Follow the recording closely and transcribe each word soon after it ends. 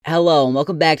Hello, and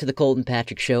welcome back to the Colton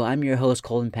Patrick Show. I'm your host,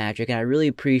 Colton Patrick, and I really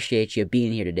appreciate you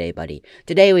being here today, buddy.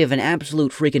 Today, we have an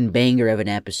absolute freaking banger of an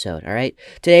episode, alright?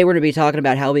 Today, we're going to be talking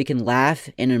about how we can laugh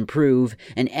and improve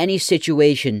in any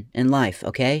situation in life,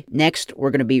 okay? Next, we're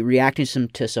going to be reacting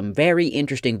to some very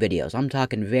interesting videos. I'm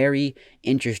talking very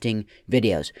interesting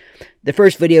videos. The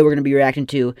first video we're going to be reacting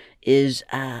to is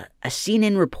a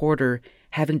CNN reporter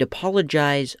having to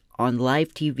apologize on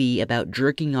live TV about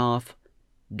jerking off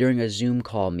during a Zoom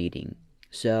call meeting.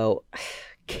 So,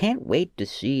 can't wait to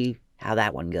see how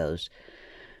that one goes.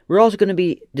 We're also going to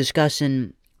be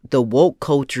discussing the woke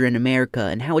culture in America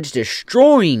and how it's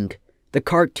destroying the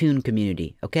cartoon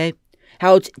community, okay?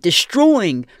 How it's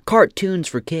destroying cartoons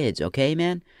for kids, okay,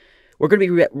 man? We're going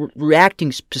to be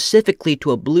reacting specifically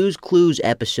to a Blue's Clues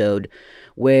episode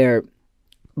where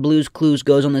Blue's Clues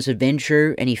goes on this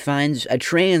adventure and he finds a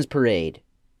trans parade,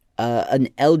 an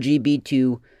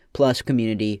LGBT plus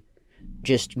community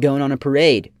just going on a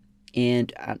parade,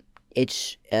 and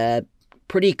it's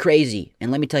pretty crazy, and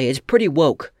let me tell you, it's pretty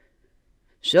woke.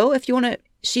 So if you want to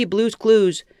see Blue's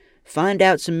Clues, find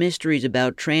out some mysteries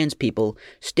about trans people,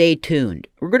 stay tuned.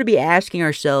 We're going to be asking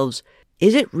ourselves,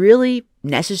 is it really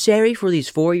necessary for these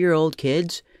 4-year-old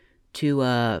kids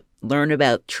to learn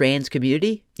about trans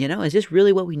community? You know, is this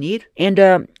really what we need?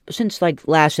 And since like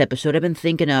last episode, I've been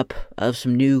thinking up of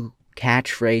some new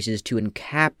catchphrases to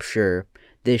encapture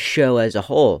this show as a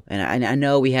whole. And I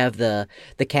know we have the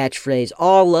catchphrase,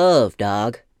 all love,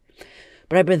 dog.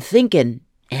 But I've been thinking,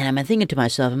 and I've been thinking to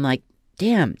myself, I'm like,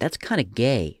 damn, that's kind of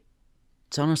gay.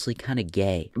 It's honestly kind of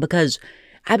gay. Because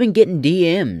I've been getting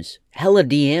DMs, hella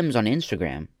DMs on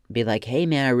Instagram. Be like, hey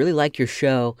man, I really like your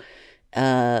show.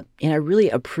 And I really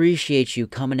appreciate you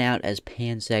coming out as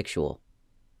pansexual.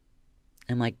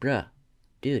 I'm like, bruh,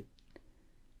 dude.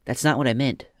 That's not what I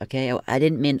meant, okay? I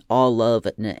didn't mean all love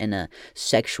in a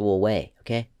sexual way,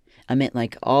 okay? I meant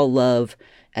like all love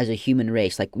as a human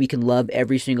race. Like we can love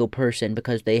every single person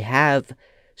because they have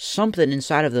something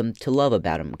inside of them to love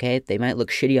about them, okay? They might look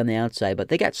shitty on the outside, but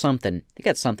they got something. They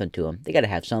got something to them. They got to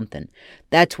have something.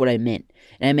 That's what I meant.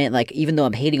 And I meant like even though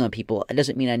I'm hating on people, it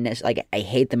doesn't mean I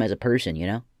hate them as a person, you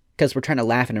know? Because we're trying to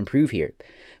laugh and improve here.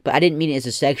 But I didn't mean it as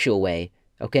a sexual way,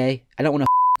 okay? I don't want to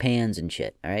pans and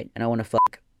shit, all right? I don't want to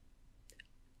fuck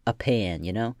a pan,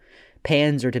 you know?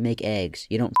 Pans are to make eggs.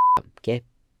 You don't them, okay?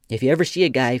 If you ever see a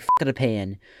guy fucking a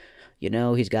pan, you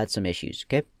know he's got some issues,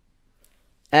 okay?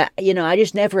 I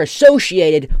just never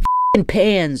associated fucking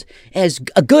pans as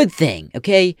a good thing,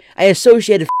 okay? I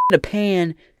associated fucking a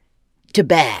pan to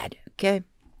bad, okay?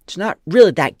 It's not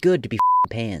really that good to be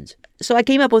fucking pans. So I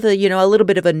came up with a little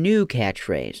bit of a new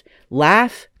catchphrase.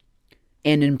 Laugh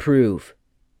and improve,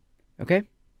 okay?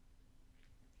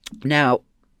 Now,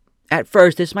 at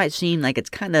first, this might seem like it's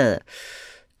kind of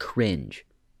cringe.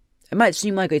 It might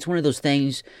seem like it's one of those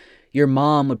things your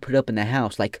mom would put up in the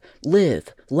house, like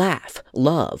live, laugh,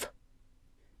 love.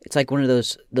 It's like one of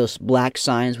those black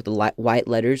signs with the white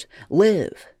letters.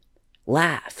 Live,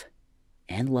 laugh,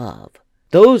 and love.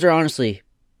 Those are honestly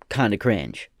kind of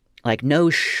cringe. Like, no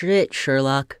shit,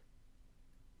 Sherlock.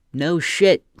 No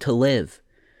shit to live.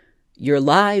 You're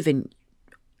alive and,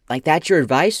 like, that's your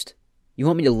advice? You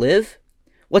want me to live?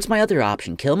 What's my other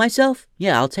option? Kill myself?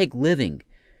 Yeah, I'll take living.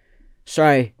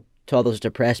 Sorry to all those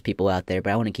depressed people out there,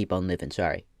 but I want to keep on living.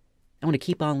 Sorry. I want to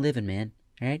keep on living, man.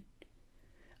 Alright?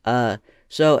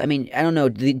 So, I mean, I don't know.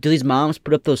 Do these moms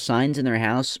put up those signs in their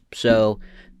house so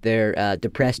their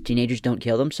depressed teenagers don't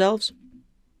kill themselves?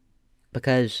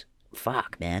 Because,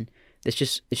 fuck, man. It's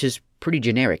just pretty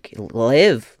generic.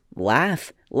 Live,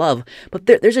 laugh, love. But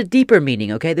there's a deeper meaning,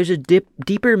 okay? There's a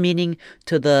deeper meaning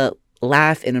to the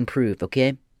laugh and improve,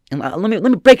 okay? And let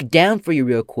me break it down for you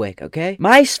real quick, okay?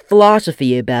 My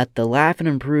philosophy about the laugh and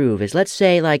improve is, let's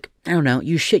say, like, I don't know,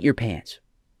 you shit your pants.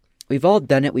 We've all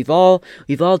done it. We've all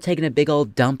taken a big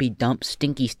old dumpy dump,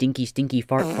 stinky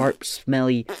fart,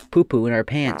 smelly poo-poo in our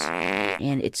pants.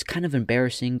 And it's kind of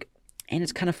embarrassing, and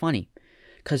it's kind of funny.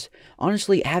 Because,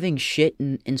 honestly, having shit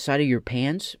inside of your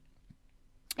pants,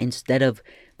 instead of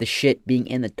the shit being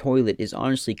in the toilet, is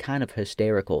honestly kind of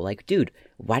hysterical. Like, dude,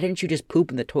 why didn't you just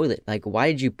poop in the toilet? Like, why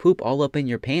did you poop all up in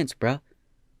your pants, bruh?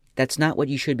 That's not what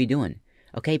you should be doing.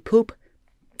 Okay, poop,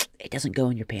 it doesn't go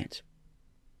in your pants.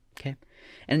 Okay?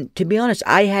 And to be honest,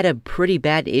 I had a pretty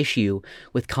bad issue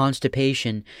with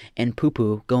constipation and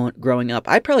poo-poo growing up.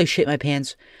 I probably shit my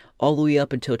pants all the way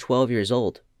up until 12 years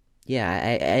old. Yeah,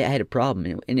 I had a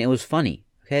problem, and it was funny,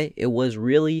 okay? It was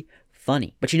really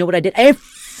funny. But you know what I did? I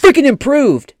freaking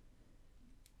improved!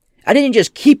 I didn't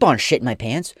just keep on shitting my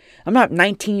pants. I'm not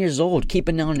 19 years old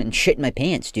keeping on and shitting my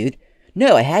pants, dude.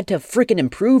 No, I had to freaking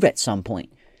improve at some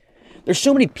point. There's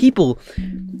so many people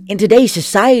in today's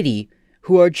society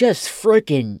who are just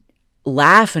freaking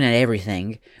laughing at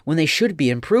everything when they should be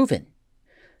improving.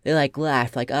 They like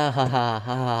laugh like, ah ha ha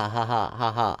ha ha ha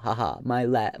ha ha ha ha ha.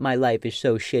 My life is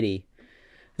so shitty.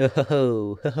 Ho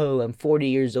ho ho, I'm 40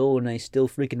 years old and I still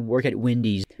freaking work at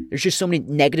Wendy's. There's just so many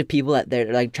negative people out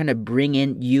there like trying to bring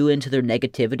in you into their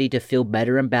negativity to feel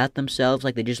better about themselves.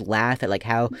 Like they just laugh at like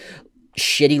how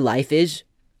shitty life is.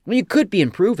 Well, you could be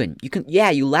improving.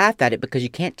 You laugh at it because you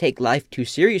can't take life too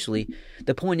seriously.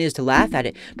 The point is to laugh at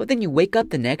it, but then you wake up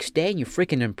the next day and you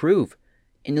freaking improve.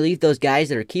 And you leave those guys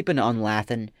that are keeping on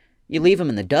laughing, you leave them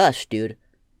in the dust, dude.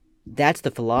 That's the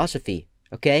philosophy,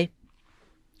 okay?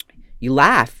 You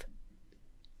laugh,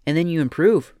 and then you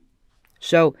improve.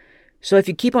 So if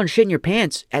you keep on shitting your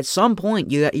pants, at some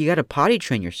point you got to potty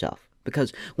train yourself.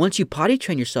 Because once you potty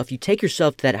train yourself, you take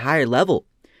yourself to that higher level.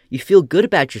 You feel good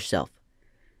about yourself.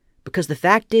 Because the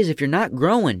fact is, if you're not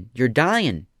growing, you're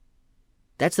dying.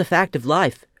 That's the fact of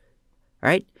life,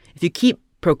 right? If you keep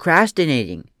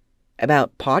procrastinating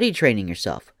about potty training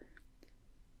yourself,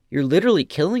 you're literally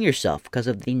killing yourself because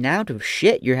of the amount of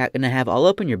shit you're going to have all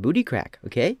up in your booty crack,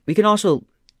 okay? We can also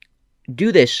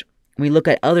do this when we look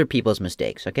at other people's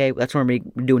mistakes, okay? That's what we're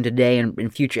doing today and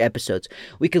in future episodes.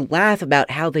 We can laugh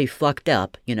about how they fucked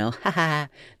up, you know? Ha ha,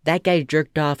 that guy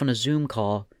jerked off on a Zoom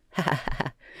call. Ha ha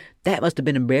ha, that must have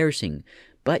been embarrassing.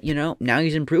 But, you know, now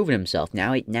he's improving himself.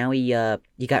 Now he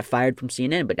got fired from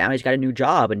CNN, but now he's got a new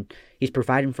job and he's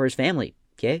providing for his family.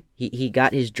 Okay, he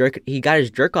got his jerk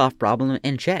off problem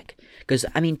in check. Because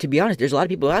I mean, to be honest, there's a lot of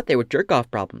people out there with jerk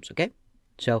off problems. Okay,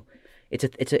 so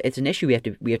it's an issue we have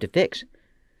to fix.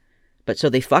 But so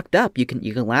they fucked up. You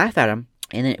can laugh at them,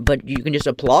 but you can just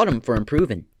applaud them for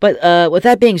improving. But with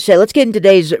that being said, let's get into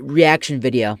today's reaction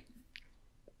video,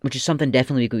 which is something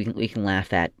definitely we can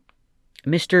laugh at.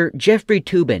 Mr. Jeffrey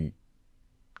Toobin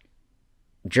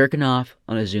jerking off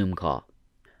on a Zoom call.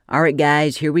 Alright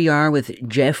guys, here we are with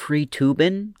Jeffrey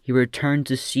Toobin. He returns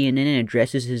to CNN and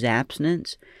addresses his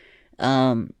abstinence.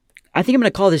 I think I'm going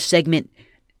to call this segment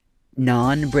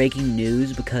non-breaking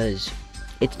news because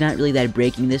it's not really that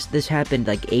breaking. This happened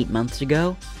like 8 months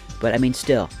ago, but I mean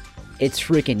still, it's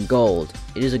freaking gold.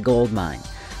 It is a gold mine.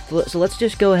 So let's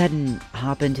just go ahead and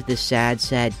hop into this sad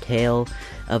tale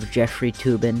of Jeffrey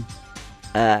Toobin.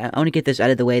 I want to get this out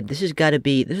of the way. This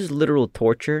is literal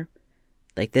torture.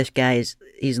 Like, this guy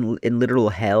he's in literal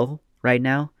hell right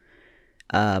now.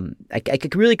 I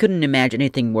really couldn't imagine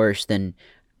anything worse than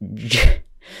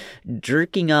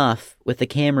jerking off with the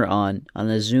camera on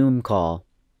a Zoom call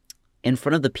in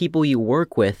front of the people you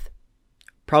work with,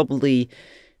 probably,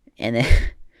 and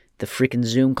then the freaking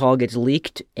Zoom call gets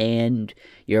leaked, and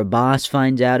your boss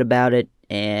finds out about it,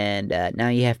 and now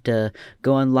you have to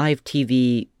go on live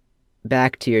TV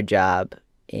back to your job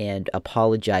and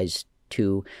apologize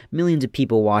to millions of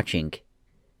people watching.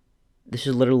 This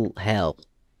is literal hell.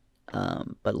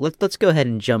 But let's go ahead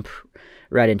and jump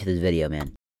right into this video,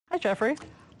 man. Hi, Jeffrey.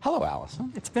 Hello,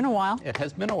 Allison. It's been a while. It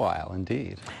has been a while,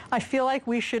 indeed. I feel like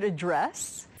we should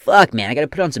address Fuck, man, I gotta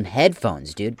put on some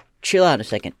headphones, dude. Chill out a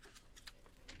second.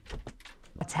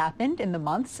 what's happened in the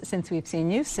months since we've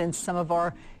seen you, since some of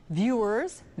our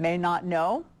viewers may not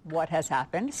know what has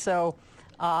happened. So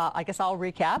I guess I'll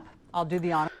recap. I'll do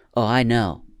the honors. Oh, I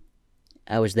know.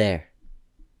 I was there.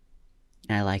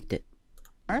 I liked it.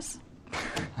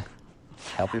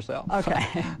 Help yourself.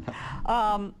 Okay.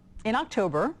 In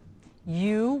October,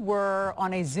 you were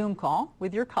on a Zoom call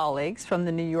with your colleagues from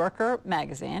the New Yorker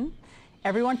magazine.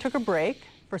 Everyone took a break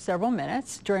for several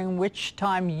minutes, during which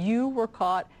time you were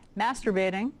caught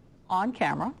masturbating on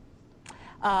camera.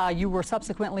 You were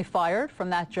subsequently fired from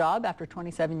that job after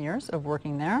 27 years of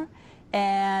working there.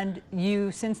 And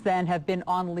you, since then, have been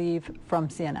on leave from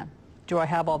CNN. Do I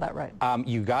have all that right?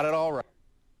 You got it all right.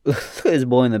 Look at this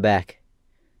boy in the back.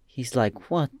 He's like,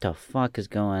 what the fuck is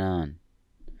going on?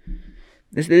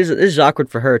 This is awkward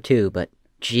for her, too, but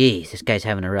jeez, this guy's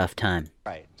having a rough time.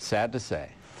 Right. Sad to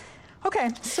say. Okay,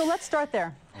 so let's start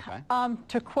there. Okay.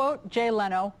 To quote Jay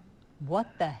Leno, what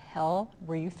the hell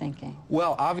were you thinking?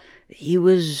 Well, obviously. He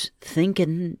was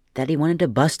thinking that he wanted to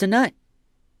bust a nut.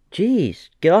 Jeez,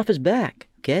 get off his back,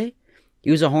 okay? He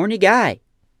was a horny guy.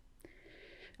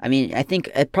 I mean, I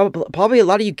think probably a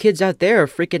lot of you kids out there are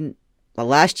freaking...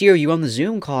 last year you were on the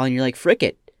Zoom call and you're like, frick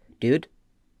it, dude.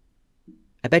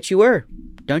 I bet you were.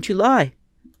 Don't you lie.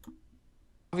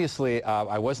 Obviously,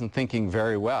 I wasn't thinking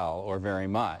very well or very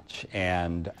much,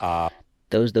 and...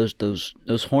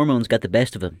 those hormones got the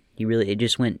best of him. You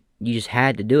just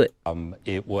had to do it.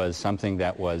 It was something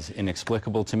that was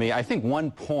inexplicable to me. I think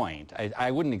one point, I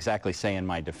wouldn't exactly say in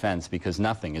my defense, because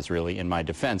nothing is really in my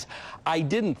defense. I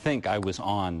didn't think I was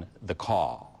on the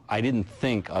call. I didn't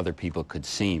think other people could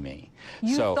see me.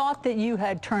 You thought that you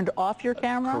had turned off your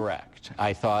camera? Correct.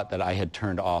 I thought that I had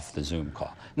turned off the Zoom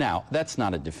call. Now, that's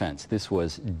not a defense. This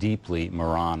was deeply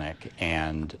moronic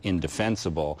and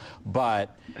indefensible,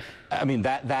 but I mean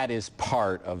that is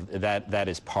part of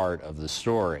the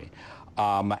story.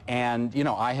 And you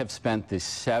know, I have spent the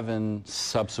 7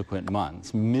 subsequent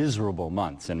months, miserable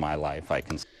months in my life, I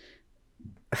can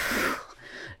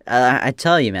I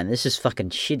tell you, man, this is fucking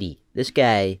shitty. This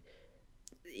guy's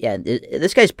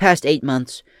past 8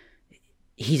 months.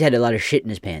 He's had a lot of shit in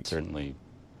his pants. certainly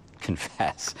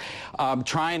confess.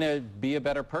 Trying to be a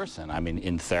better person. I mean,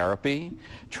 in therapy,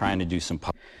 trying to do some...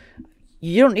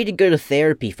 You don't need to go to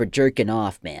therapy for jerking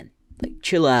off, man. Like,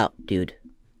 chill out, dude.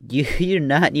 You do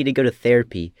not need to go to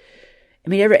therapy. I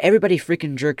mean, everybody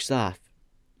freaking jerks off.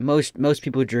 Most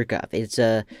people jerk off. It's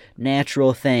a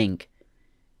natural thing.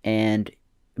 And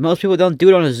most people don't do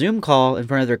it on a Zoom call in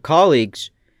front of their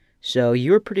colleagues. So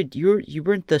you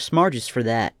weren't the smartest for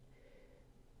that.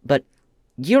 But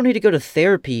you don't need to go to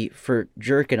therapy for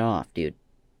jerking off, dude.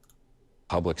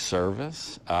 Public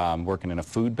service, working in a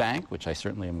food bank, which I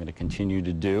certainly am going to continue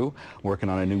to do, working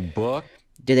on a new book.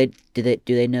 Do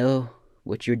they know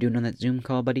what you were doing on that Zoom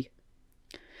call, buddy?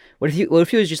 What if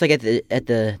he was just like at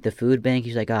the food bank?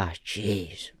 He's like, oh,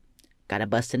 jeez, gotta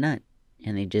bust a nut,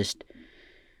 and you just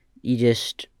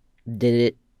did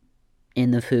it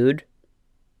in the food.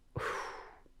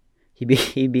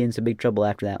 He'd be in some big trouble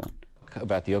after that one.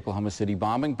 About the Oklahoma City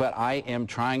bombing, but I am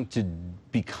trying to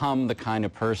become the kind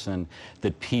of person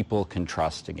that people can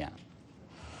trust again.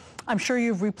 I'm sure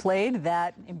you've replayed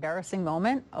that embarrassing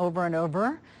moment over and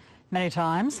over many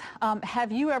times.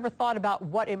 Have you ever thought about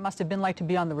what it must have been like to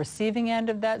be on the receiving end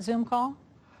of that Zoom call?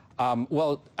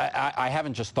 Well, I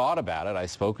haven't just thought about it. I've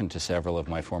spoken to several of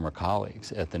my former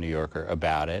colleagues at The New Yorker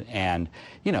about it, and,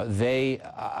 you know, they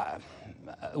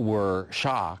were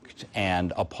shocked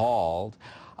and appalled.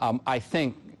 I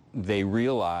think they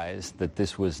realized that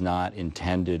this was not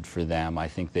intended for them. I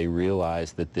think they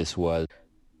realized that this was...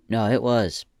 No, it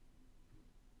was.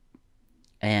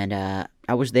 And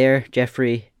I was there,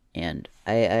 Jeffrey, and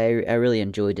I really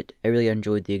enjoyed it. I really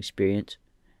enjoyed the experience.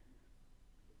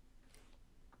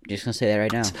 Just gonna say that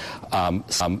right now.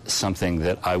 Something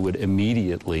that I would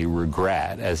immediately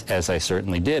regret, as I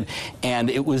certainly did.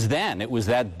 And it was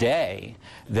that day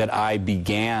that I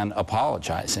began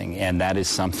apologizing, and that is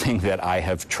something that I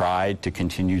have tried to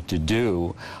continue to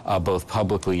do, both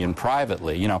publicly and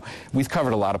privately. You know, we've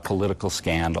covered a lot of political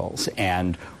scandals,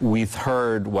 and we've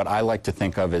heard what I like to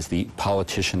think of as the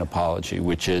politician apology,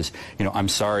 which is, you know, I'm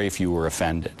sorry if you were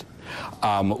offended.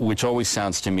 Which always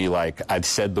sounds to me like I've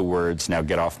said the words, now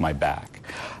get off my back.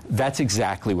 That's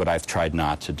exactly what I've tried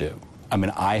not to do. I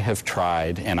mean, I have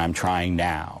tried, and I'm trying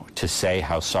now, to say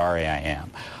how sorry I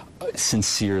am,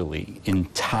 sincerely, in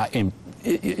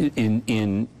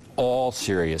all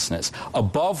seriousness.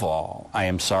 Above all, I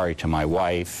am sorry to my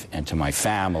wife and to my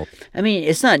family. I mean,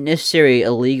 it's not necessarily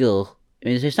illegal. I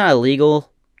mean, it's not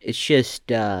illegal. It's just,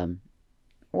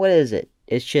 what is it?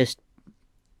 It's just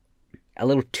a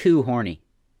little too horny.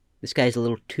 This guy's a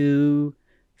little too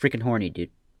freaking horny, dude.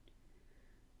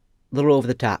 A little over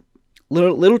the top.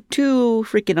 Little too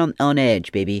freaking on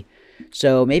edge, baby.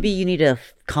 So maybe you need to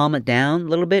calm it down a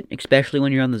little bit, especially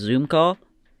when you're on the Zoom call.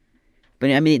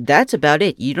 But I mean, that's about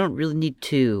it. You don't really need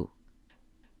to...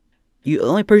 The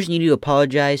only person you need to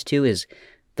apologize to is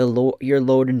your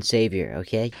Lord and Savior,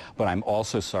 okay? But I'm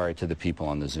also sorry to the people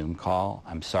on the Zoom call.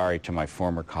 I'm sorry to my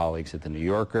former colleagues at The New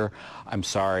Yorker. I'm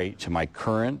sorry to my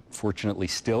current, fortunately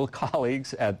still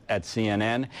colleagues at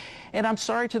CNN. And I'm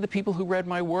sorry to the people who read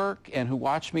my work and who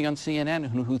watched me on CNN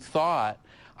and who thought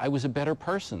I was a better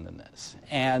person than this.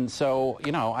 And so,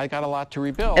 you know, I got a lot to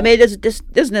rebuild. I mean, it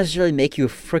doesn't necessarily make you a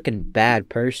freaking bad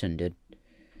person, dude.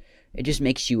 It just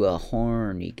makes you a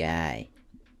horny guy.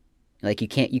 Like, you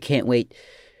can't wait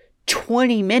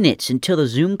 20 minutes until the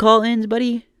Zoom call ends,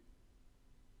 buddy?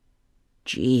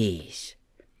 Jeez.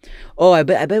 Oh, I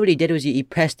bet what he did was he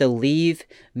pressed the leave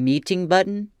meeting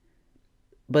button,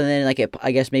 but then, like,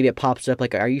 I guess maybe it pops up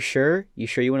like, are you sure? You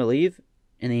sure you want to leave?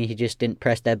 And then he just didn't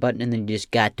press that button, and then he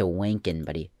just got to winking,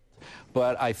 buddy.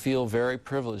 But I feel very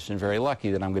privileged and very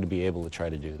lucky that I'm going to be able to try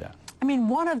to do that. I mean,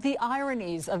 one of the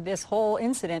ironies of this whole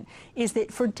incident is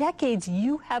that for decades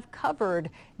you have covered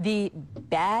the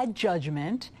bad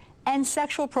judgment and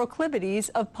sexual proclivities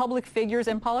of public figures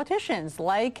and politicians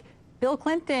like Bill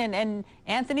Clinton and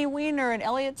Anthony Weiner and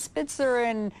Elliot Spitzer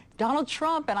and Donald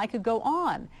Trump, and I could go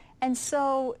on. And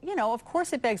so, of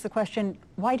course it begs the question,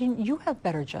 why didn't you have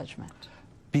better judgment?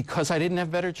 Because I didn't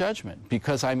have better judgment,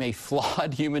 because I'm a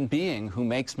flawed human being who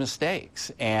makes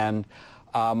mistakes. And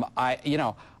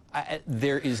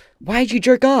there is... Why'd you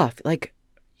jerk off? Like,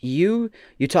 you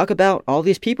talk about all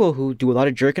these people who do a lot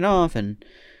of jerking off and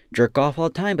jerk off all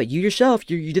the time, but you yourself,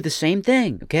 you did the same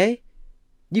thing, okay?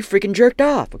 You freaking jerked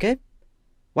off, okay?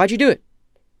 Why'd you do it?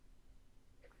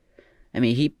 I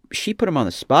mean, she put him on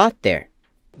the spot there.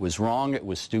 It was wrong, it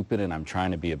was stupid, and I'm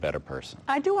trying to be a better person.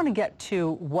 I do want to get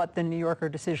to what the New Yorker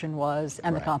decision was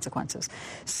and the consequences.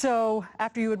 So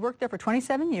after you had worked there for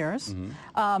 27 years,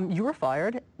 you were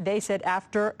fired, they said,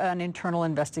 after an internal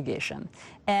investigation.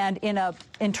 And in an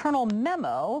internal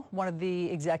memo, one of the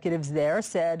executives there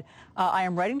said, I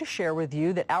am writing to share with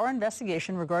you that our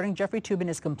investigation regarding Jeffrey Toobin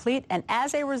is complete, and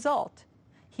as a result,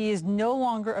 he is no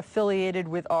longer affiliated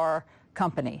with our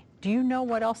company. Do you know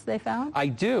what else they found? I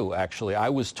do, actually. I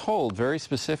was told very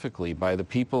specifically by the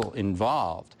people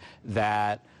involved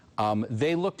that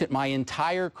they looked at my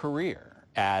entire career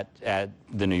at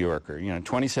The New Yorker,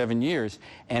 27 years,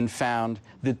 and found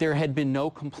that there had been no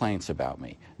complaints about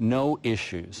me, no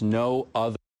issues, no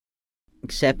other...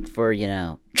 Except for,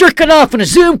 jerking off on a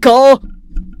Zoom call!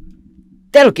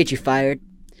 That'll get you fired.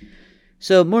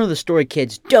 So, moral of the story,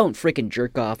 kids, don't freaking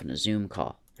jerk off on a Zoom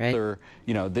call. Right.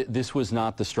 This was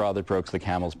not the straw that broke the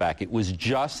camel's back. It was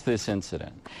just this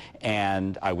incident.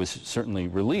 And I was certainly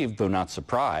relieved, though not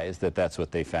surprised, that that's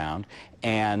what they found.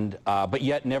 And but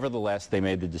yet, nevertheless, they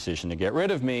made the decision to get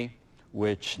rid of me,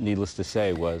 which, needless to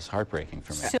say, was heartbreaking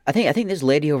for me. I think this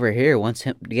lady over here wants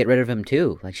him to get rid of him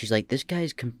too. Like, she's like, this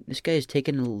guy's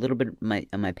taking a little bit of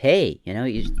my pay.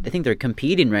 I think they're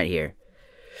competing right here.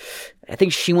 I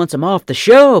think she wants him off the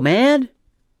show, man.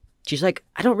 She's like,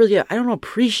 I don't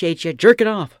appreciate you jerking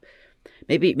off.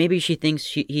 Maybe she thinks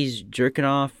he's jerking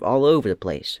off all over the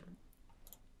place.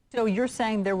 So you're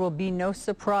saying there will be no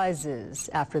surprises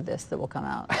after this that will come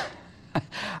out?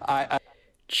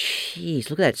 Jeez,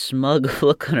 look at that smug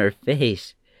look on her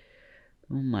face.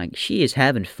 Oh my, she is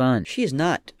having fun. She is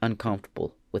not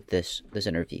uncomfortable with this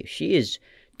interview. She is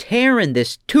tearing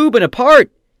this Toobin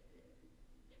apart.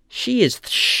 She is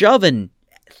shoving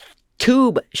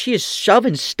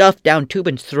stuff down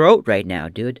Toobin's throat right now,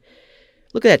 dude.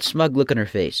 Look at that smug look on her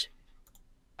face.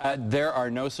 There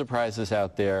are no surprises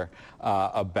out there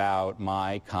about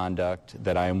my conduct,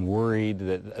 that I am worried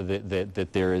that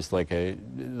there is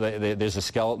there's a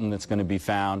skeleton that's going to be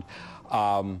found.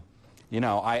 I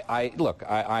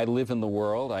live in the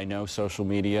world. I know social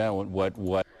media,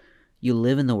 what... You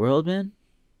live in the world, man?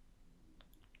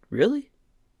 Really?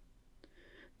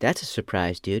 That's a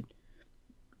surprise, dude.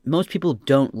 Most people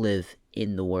don't live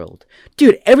in the world.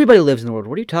 Dude, everybody lives in the world.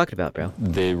 What are you talking about, bro?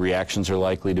 The reactions are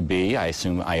likely to be,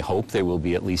 I hope they will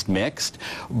be at least mixed,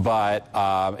 but,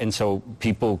 and so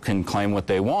people can claim what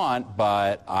they want,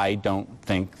 but I don't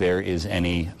think there is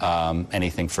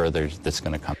anything further that's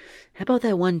going to come. How about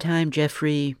that one time,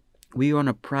 Jeffrey, we were on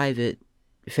a private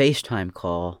FaceTime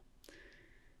call,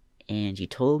 and you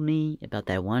told me about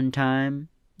that one time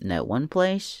in that one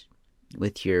place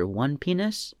with your one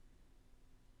penis?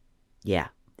 Yeah,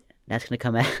 that's gonna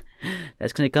come out.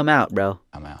 That's gonna come out, bro.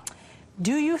 I'm out.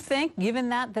 Do you think, given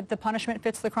that the punishment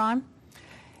fits the crime?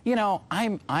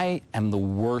 I am the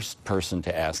worst person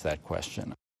to ask that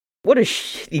question. What a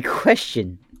shitty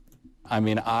question.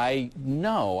 Obviously,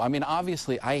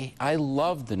 I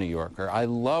loved The New Yorker. I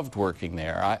loved working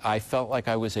there. I felt like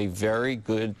I was a very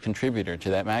good contributor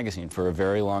to that magazine for a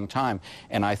very long time,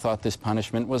 and I thought this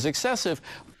punishment was excessive.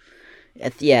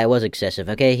 Yeah, it was excessive,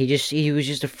 okay? He was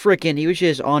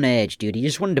just on edge, dude. He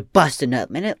just wanted to bust a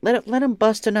nut. Man, let him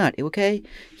bust a nut, okay?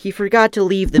 He forgot to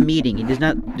leave the meeting. He does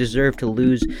not deserve to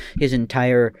lose his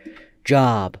entire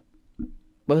job.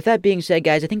 But with that being said,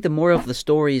 guys, I think the moral of the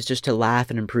story is just to laugh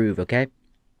and improve, okay?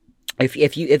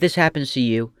 If this happens to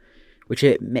you, which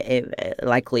it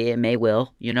may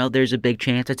will, there's a big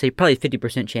chance. I'd say probably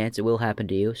 50% chance it will happen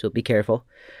to you, so be careful.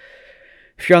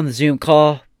 If you're on the Zoom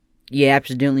call, you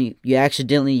accidentally,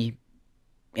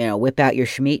 whip out your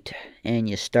schmeat and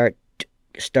you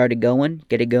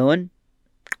get it going.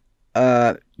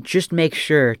 Just make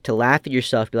sure to laugh at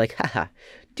yourself. Be like, haha,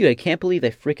 dude, I can't believe I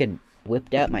freaking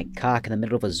whipped out my cock in the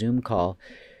middle of a Zoom call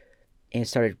and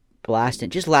started blasting.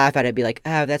 Just laugh at it. Be like,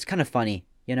 that's kind of funny.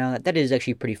 That is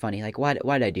actually pretty funny. Like, why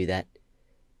did I do that?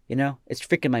 It's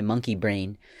freaking my monkey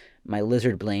brain, my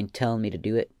lizard brain telling me to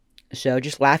do it. So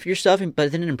just laugh at yourself,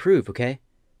 but then improve, okay?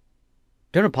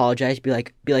 Don't apologize. Be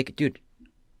like, dude,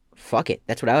 fuck it.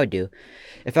 That's what I would do.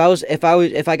 If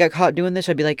I got caught doing this,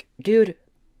 I'd be like, dude.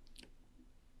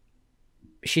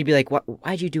 She'd be like,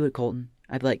 why'd you do it, Colton?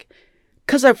 I'd be like,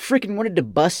 'cause I freaking wanted to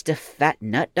bust a fat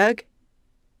nut, Doug.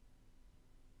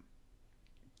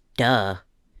 Duh.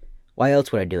 Why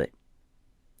else would I do it?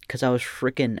 'Cause I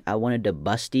wanted to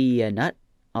busty a nut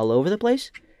all over the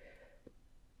place?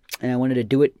 And I wanted to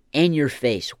do it in your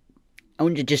face. I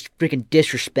wanted to just freaking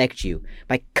disrespect you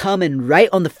by coming right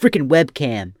on the freaking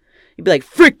webcam. You'd be like,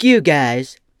 frick you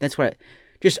guys. That's what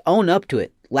just own up to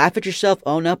it. Laugh at yourself,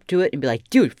 own up to it, and be like,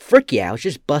 dude, frick yeah, I was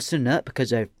just busting a nut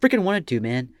because I freaking wanted to,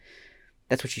 man.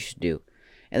 That's what you should do.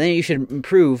 And then you should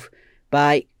improve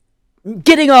by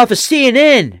getting off of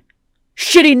CNN.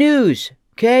 Shitty news.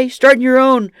 Okay? Starting your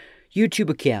own YouTube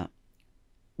account.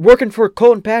 Working for a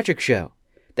Colton Patrick show.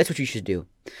 That's what you should do.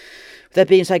 With that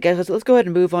being said, guys, let's go ahead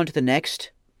and move on to the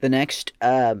next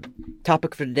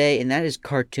topic for today, and that is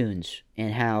cartoons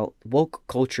and how woke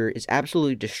culture is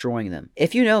absolutely destroying them.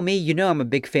 If you know me, you know I'm a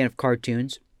big fan of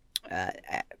cartoons.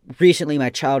 Recently,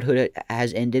 my childhood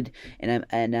has ended, and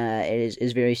it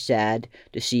is very sad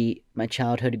to see my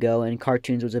childhood go. And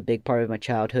cartoons was a big part of my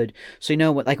childhood. So you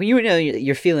know what? Like when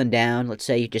you're feeling down. Let's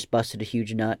say you just busted a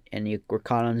huge nut, and you were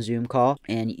caught on a Zoom call,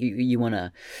 and you want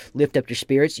to lift up your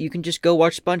spirits. You can just go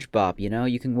watch SpongeBob. You know,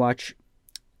 you can watch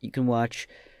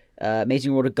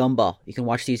Amazing World of Gumball. You can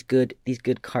watch these good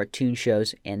cartoon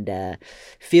shows and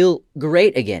feel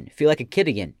great again. Feel like a kid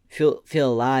again. Feel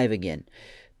alive again.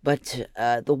 But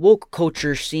the woke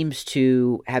culture seems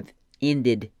to have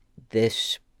ended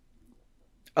this,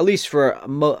 at least for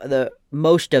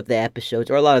most of the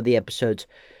episodes, or a lot of the episodes.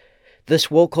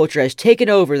 This woke culture has taken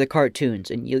over the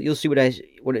cartoons, and you'll see what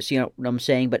I'm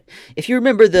saying. But if you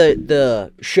remember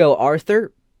the show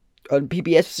Arthur on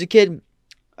PBS as a kid,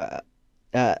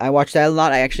 I watched that a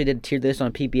lot. I actually did tier this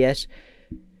on PBS,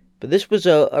 but this was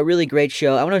a really great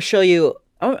show. I want to show you.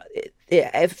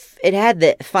 If it had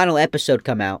the final episode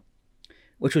come out,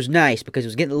 which was nice because it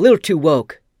was getting a little too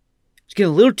woke. It's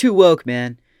getting a little too woke,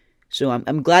 man. So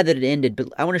I'm glad that it ended, but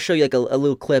I want to show you like a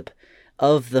little clip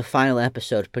of the final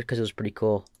episode because it was pretty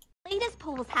cool. Latest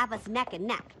polls have us neck and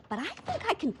neck, but I think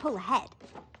I can pull ahead.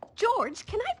 George,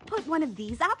 can I put one of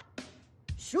these up?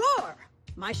 Sure.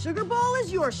 My sugar bowl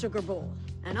is your sugar bowl,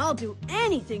 and I'll do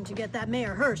anything to get that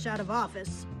Mayor Hirsch out of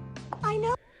office. I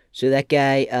know. So that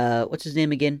guy, what's his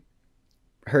name again?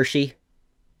 Hershey.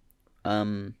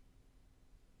 Freaking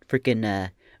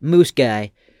Moose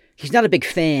guy. He's not a big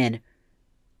fan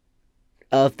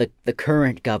of the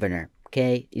current governor,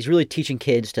 okay? He's really teaching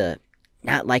kids to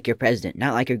not like your president,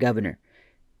 not like your governor.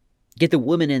 Get the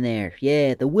women in there.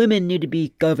 Yeah, the women need to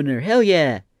be governor. Hell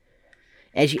yeah.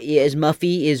 As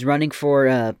Muffy is running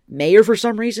for mayor for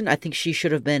some reason, I think she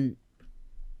should have been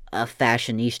a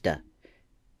fashionista.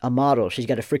 A model. She's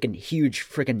got a freaking huge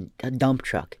dump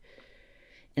truck.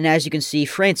 And as you can see,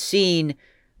 Francine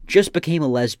just became a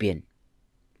lesbian.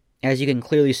 As you can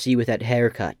clearly see with that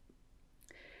haircut.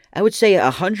 I would say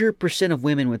 100% of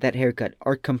women with that haircut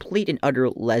are complete and utter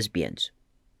lesbians.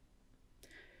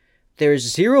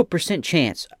 There's 0%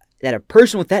 chance that a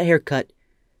person with that haircut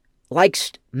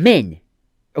likes men.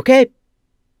 Okay?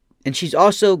 And she's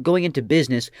also going into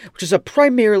business, which is a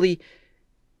primarily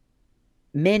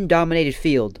men-dominated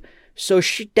field. So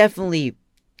she definitely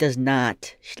does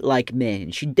not like men.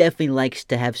 She definitely likes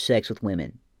to have sex with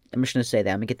women. I'm just going to say that.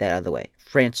 I'm going to get that out of the way.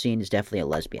 Francine is definitely a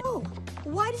lesbian. Oh,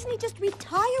 why doesn't he just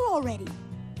retire already?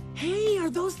 Hey, are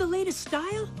those the latest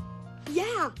style?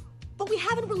 Yeah, but we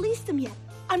haven't released them yet.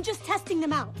 I'm just testing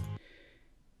them out.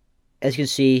 As you can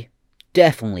see,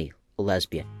 definitely a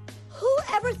lesbian. Who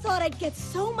ever thought I'd get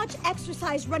so much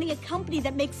exercise running a company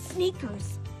that makes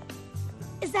sneakers?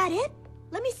 Is that it?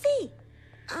 Let me see.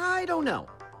 I don't know.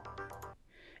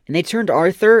 And they turned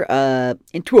Arthur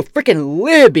into a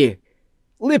freaking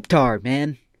libtard,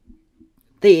 man.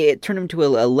 They turned him to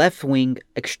a left-wing,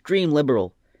 extreme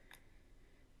liberal.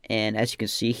 And as you can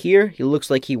see here, he looks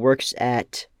like he works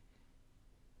at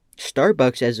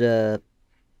Starbucks as a...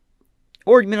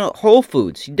 Or, Whole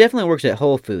Foods. He definitely works at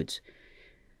Whole Foods.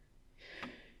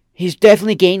 He's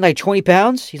definitely gained like 20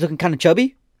 pounds. He's looking kind of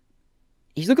chubby.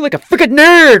 He's looking like a freaking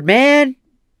nerd, man.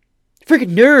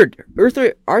 Freaking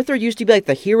nerd. Arthur used to be like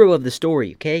the hero of the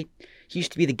story, okay? He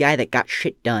used to be the guy that got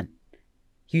shit done.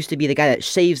 He used to be the guy that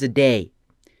saves the day.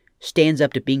 Stands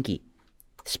up to Binky.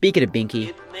 Speaking of Binky,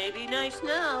 It may be nice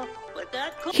now, but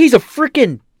that could... he's a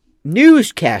freaking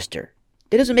newscaster.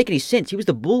 That doesn't make any sense. He was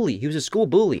the bully. He was a school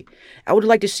bully. I would have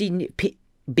liked to see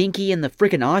Binky in the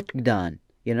freaking octagon,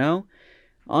 you know?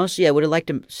 Honestly, I would have liked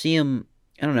to see him,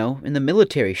 I don't know, in the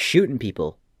military shooting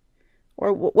people.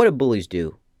 Or what do bullies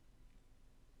do?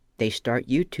 they start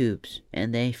YouTubes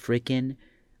and they freaking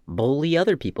bully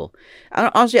other people.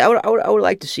 Honestly, I would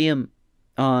like to see him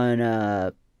on,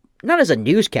 not as a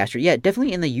newscaster, yeah,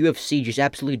 definitely in the UFC, just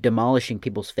absolutely demolishing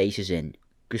people's faces in,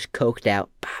 just coked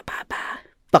out,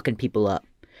 fucking people up.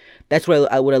 That's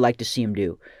what I would have liked to see him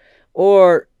do.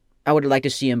 Or I would have liked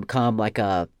to see him become like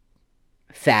a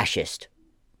fascist.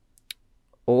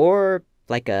 Or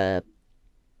like a,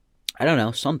 I don't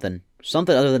know, something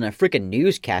other than a freaking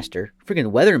newscaster,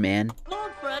 freaking weatherman.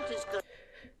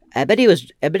 I bet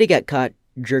he got caught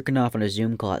jerking off on a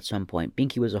Zoom call at some point.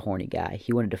 Binky was a horny guy.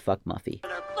 He wanted to fuck Muffy.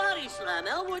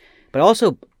 But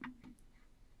also,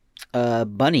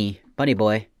 Bunny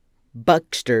boy,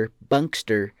 Bunkster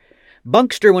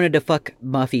wanted to fuck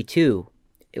Muffy too.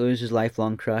 It was his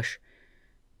lifelong crush.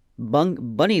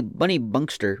 Bunny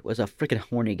Bunkster was a freaking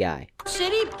horny guy.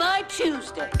 City by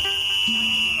Tuesday.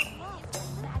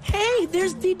 Hey,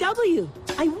 there's DW.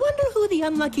 I wonder who the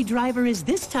unlucky driver is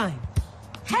this time.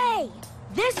 Hey,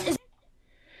 this is...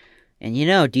 And you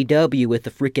know, DW with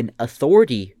the freaking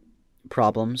authority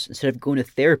problems, instead of going to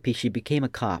therapy, she became a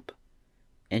cop.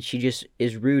 And she just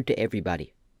is rude to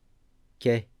everybody.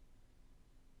 Okay?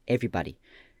 Everybody.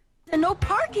 And no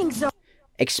parking zone.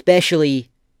 Especially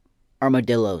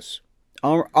armadillos.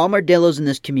 Armadillos in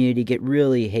this community get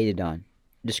really hated on.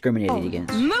 Discriminated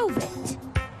against. Move it.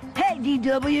 Hey,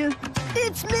 DW.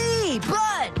 It's me,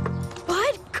 Bud.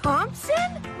 Bud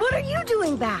Compson? What are you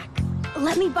doing back?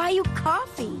 Let me buy you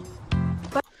coffee.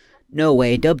 No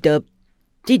way, Dub.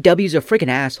 DW's a freaking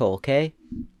asshole, okay?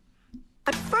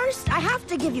 But first, I have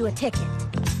to give you a ticket.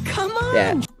 Come on.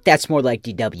 Yeah, that's more like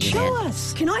DW, Show man.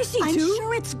 us. Can I see I'm too?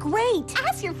 sure it's great.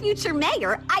 As your future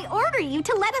mayor, I order you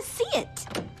to let us see it.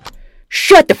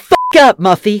 Shut the fuck up,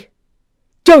 Muffy!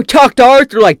 Don't talk to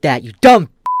Arthur like that, you dumb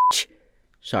bitch!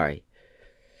 Sorry.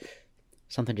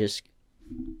 Something just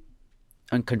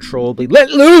uncontrollably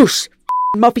let loose!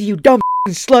 Muffy, you dumb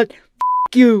slut!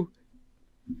 You!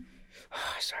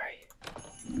 Sorry.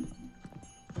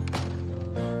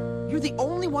 You're the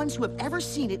only ones who have ever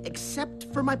seen it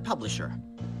except for my publisher.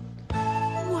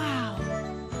 Wow.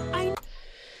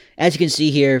 As you can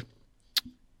see here,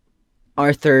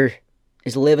 Arthur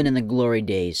is living in the glory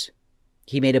days.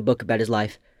 He made a book about his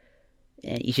life.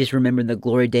 And he's just remembering the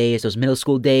glory days, those middle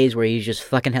school days where he's just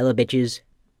fucking hella bitches.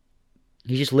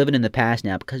 He's just living in the past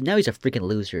now because now he's a freaking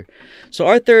loser.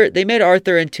 So they made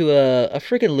Arthur into a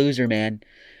freaking loser, man.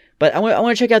 But I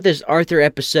want to check out this Arthur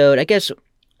episode. I guess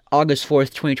August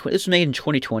 4th, 2020. This was made in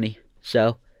 2020.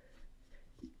 So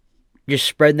just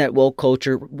spreading that woke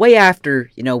culture way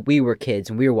after, we were kids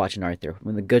and we were watching Arthur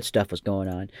when the good stuff was going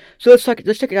on. So let's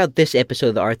check out this episode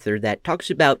of the Arthur that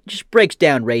talks about, just breaks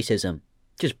down racism.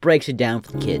 Just breaks it down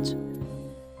for the kids.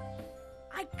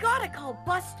 I gotta call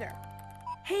Buster.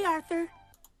 Hey, Arthur.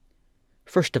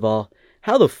 First of all,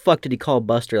 how the fuck did he call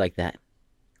Buster like that?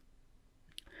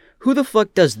 Who the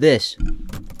fuck does this?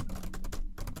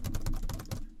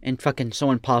 And fucking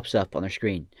someone pops up on their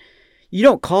screen. You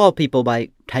don't call people by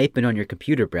typing on your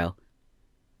computer, bro.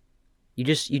 You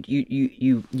just, you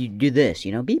do this,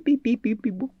 beep, beep, beep, beep,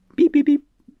 beep, beep, beep, beep,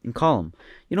 and call them.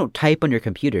 You don't type on your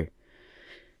computer.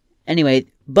 Anyway,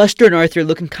 Buster and Arthur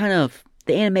the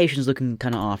animation's looking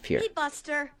kind of off here. Hey,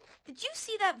 Buster. Did you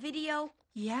see that video?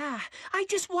 Yeah, I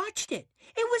just watched it.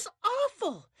 It was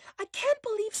awful. I can't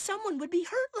believe someone would be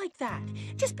hurt like that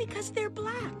just because they're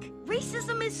black.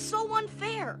 Racism is so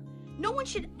unfair. No one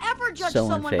should ever judge So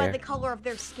someone by unfair. the color of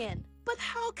their skin. But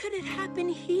how could it happen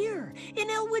here, in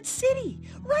Elwood City,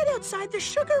 right outside the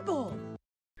Sugar Bowl?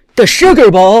 The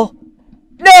Sugar Bowl?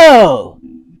 No!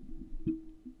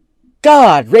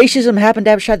 God, racism happened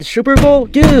outside the Super Bowl?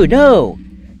 Dude, no!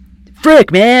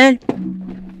 Frick, man!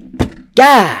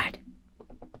 God!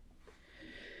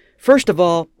 First of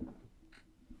all,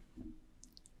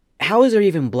 how is there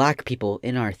even black people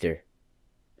in Arthur?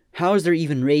 How is there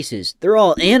even races? They're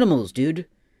all animals, dude.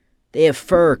 They have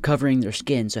fur covering their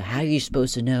skin, so how are you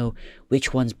supposed to know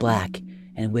which one's black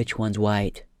and which one's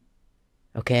white?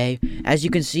 Okay? As you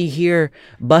can see here,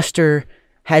 Buster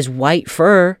has white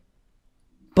fur,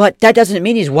 but that doesn't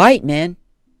mean he's white, man.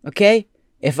 Okay?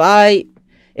 If I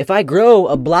grow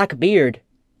a black beard,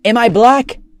 am I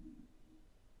black?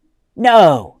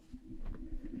 No.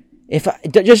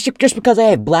 Just because I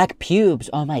have black pubes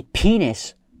on my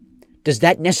penis, does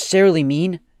that necessarily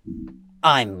mean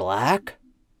I'm black?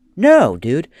 No,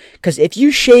 dude. Because if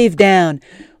you shave down...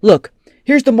 Look,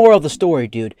 here's the moral of the story,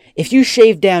 dude. If you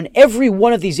shave down every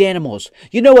one of these animals,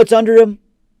 you know what's under them?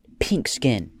 Pink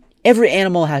skin. Every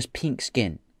animal has pink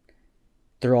skin.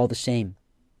 They're all the same.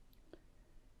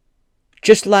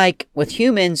 Just like with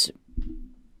humans,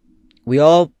 we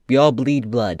all bleed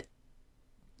blood.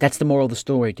 That's the moral of the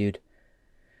story, dude.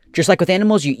 Just like with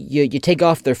animals, you take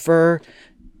off their fur,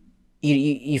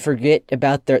 you forget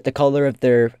about the color of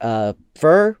their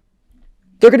fur.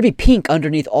 They're gonna be pink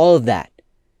underneath all of that.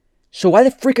 So why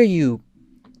the frick are you...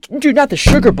 Dude, not the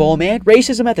Sugar Bowl, man.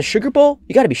 Racism at the Sugar Bowl?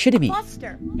 You gotta be shitting me.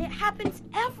 Buster, it happens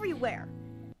everywhere.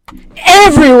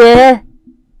 Everywhere?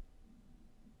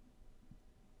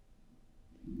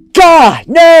 God,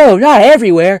 no, not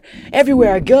everywhere.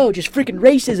 Everywhere I go, just freaking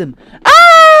racism.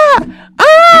 Ah!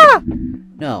 Ah!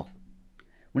 No.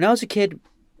 When I was a kid,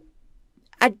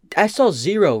 I saw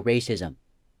zero racism.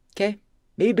 Okay?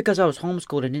 Maybe because I was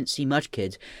homeschooled and didn't see much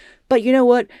kids. But you know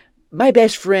what? My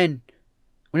best friend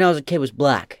when I was a kid was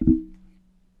black.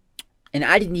 And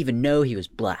I didn't even know he was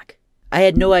black. I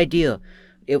had no idea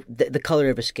the color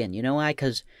of his skin. You know why?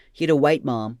 Because he had a white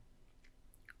mom.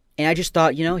 And I just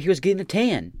thought, he was getting a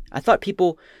tan. I thought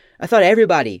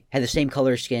everybody had the same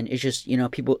color of skin. It's just,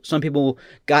 some people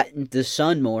got into the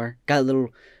sun more,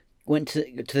 went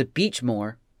to the beach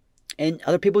more, and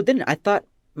other people didn't. I thought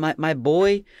my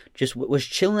boy just was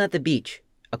chilling at the beach,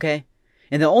 okay?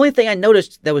 And the only thing I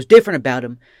noticed that was different about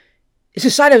him is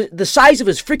the size of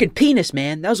his freaking penis,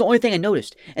 man. That was the only thing I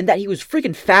noticed. And that he was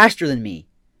freaking faster than me.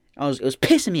 It was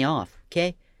pissing me off,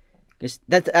 okay? That's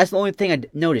the only thing I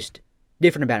noticed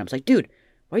different about him. It's like, dude,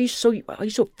 why are you so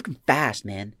freaking fast,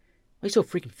 man? Why are you so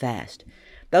freaking fast?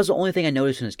 That was the only thing I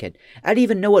noticed in this kid. I didn't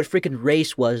even know what freaking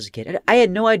race was as a kid. I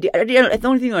had no idea. The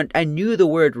only thing I knew the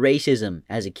word racism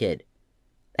as a kid.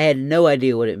 I had no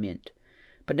idea what it meant.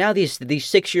 But now these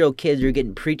 6-year-old kids are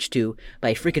getting preached to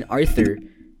by freaking Arthur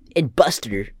and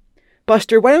Buster.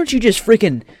 Buster, why don't you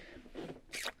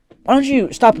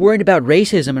stop worrying about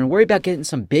racism and worry about getting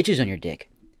some bitches on your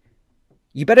dick?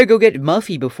 You better go get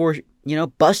Muffy before,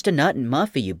 bust a nut and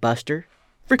Muffy, you Buster.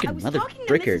 Freaking mother talking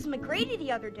bricker. to Mrs. McGrady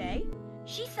the other day.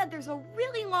 She said there's a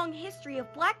really long history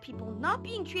of black people not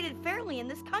being treated fairly in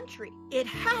this country. It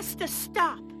has to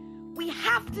stop. We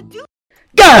have to do...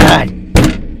 God!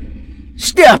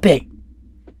 Stop it!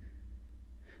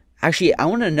 Actually, I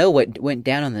want to know what went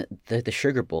down on the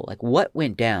Sugar Bowl. Like, what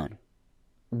went down?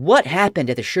 What happened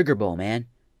at the Sugar Bowl, man?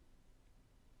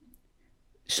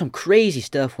 Some crazy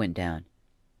stuff went down.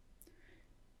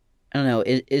 I don't know,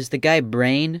 is the guy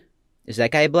Brain? Is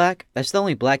that guy black? That's the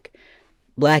only black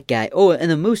guy. Oh, and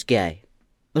the moose guy.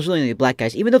 Those are the only black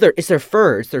guys. Even though it's their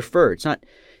fur. It's not...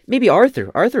 Maybe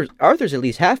Arthur. Arthur's at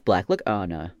least half black. Look, oh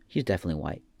no, he's definitely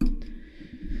white.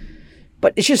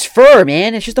 But it's just fur,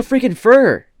 man. It's just a freaking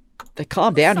fur. Like,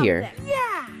 calm down here.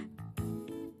 Yeah.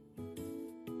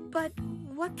 But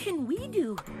what can we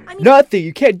do? I mean, Nothing.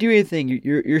 You can't do anything.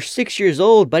 You're 6 years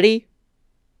old, buddy.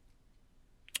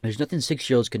 There's nothing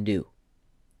 6-year-olds can do.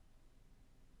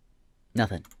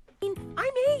 Nothing. I'm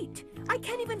 8. I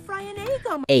can't even fry an egg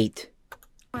on 8.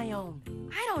 my own.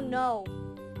 I don't know.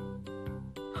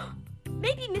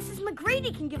 Maybe Mrs.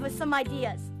 McGrady can give us some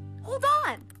ideas. Hold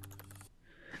on.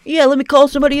 Yeah, let me call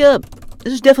somebody up.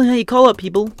 This is definitely how you call up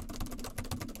people.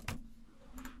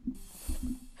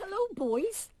 Hello,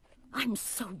 boys. I'm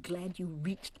so glad you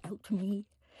reached out to me.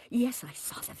 Yes, I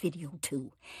saw the video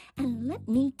too. And let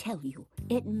me tell you,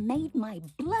 it made my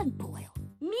blood boil.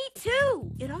 Me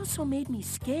too. It also made me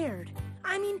scared.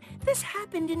 I mean, this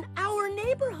happened in our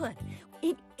neighborhood.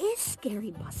 It is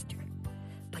scary, Buster.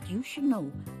 But you should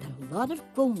know that a lot of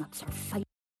grown-ups are fighting.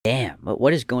 Damn,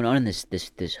 what is going on in this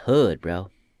hood, bro?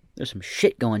 There's some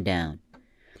shit going down.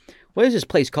 What is this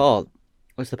place called?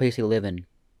 What's the place they live in?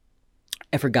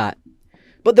 I forgot.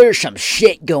 But there's some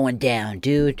shit going down,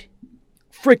 dude.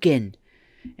 Frickin'.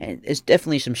 And it's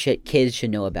definitely some shit kids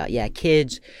should know about. Yeah,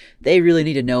 kids, they really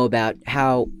need to know about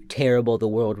how terrible the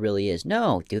world really is.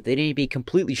 No, dude, they need to be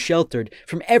completely sheltered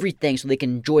from everything so they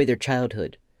can enjoy their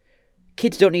childhood.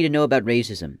 Kids don't need to know about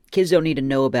racism. Kids don't need to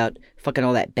know about fucking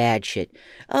all that bad shit.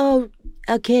 Oh,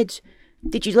 kids,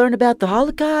 did you learn about the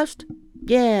Holocaust?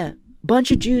 Yeah,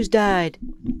 bunch of Jews died.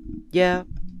 Yeah.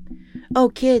 Oh,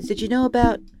 kids, did you know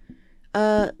about,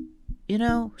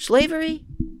 slavery?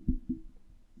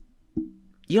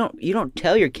 You don't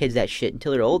tell your kids that shit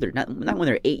until they're older. Not when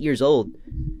they're 8 years old.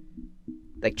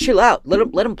 Like, chill out.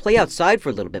 Let them play outside for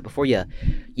a little bit before you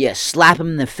slap them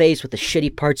in the face with the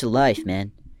shitty parts of life,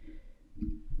 man.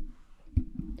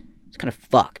 It's kind of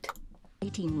fucked.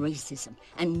 Fighting racism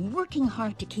and working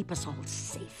hard to keep us all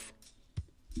safe.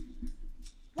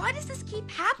 Why does this keep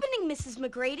happening, Mrs.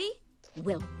 McGrady?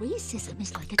 Well, racism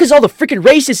is like a... Because all the freaking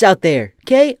racists out there,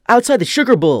 okay? Outside the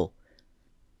Sugar Bowl.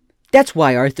 That's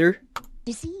why, Arthur.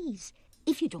 Disease.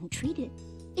 If you don't treat it,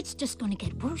 it's just gonna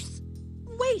get worse.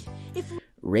 Wait, if...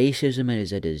 Racism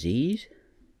is a disease?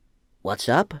 What's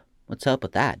up? What's up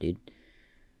with that, dude?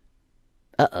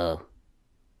 Uh-oh.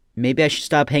 Maybe I should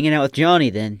stop hanging out with Johnny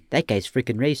then. That guy's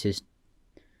freaking racist.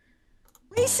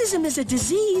 Racism is a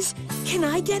disease. Can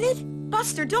I get it?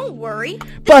 Buster, don't worry.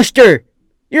 Buster!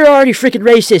 You're already freaking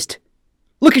racist!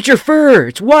 Look at your fur!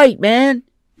 It's white, man!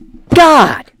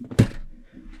 God!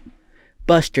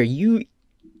 Buster, you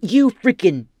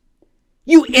freaking...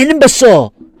 You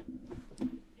imbecile!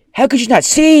 How could you not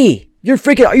see? You're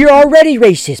already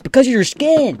racist because of your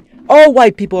skin. All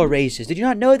white people are racist. Did you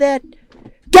not know that?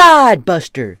 God,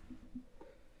 Buster!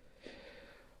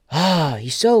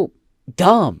 He's so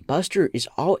dumb. Buster is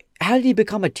all... How did he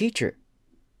become a teacher?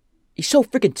 He's so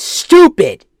freaking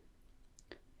stupid!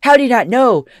 How did he not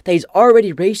know that he's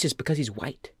already racist because he's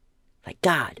white? Like,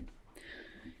 God.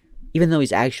 Even though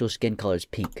his actual skin color is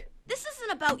pink. This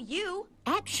isn't about you.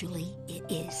 Actually, it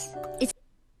is.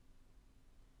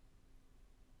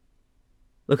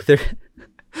 Look at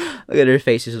their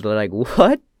faces. They're like,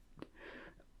 what?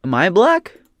 Am I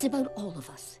black? It's about all of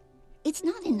us. It's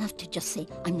not enough to just say,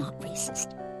 I'm not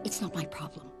racist. It's not my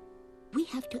problem. We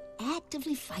have to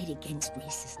actively fight against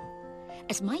racism.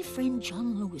 As my friend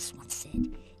John Lewis once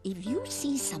said, if you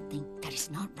see something that is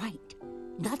not right,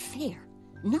 not fair,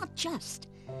 not just,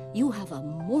 you have a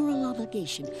moral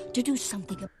obligation to do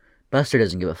something about it. Buster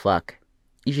doesn't give a fuck.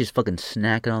 He's just fucking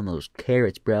snacking on those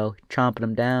carrots, bro. Chomping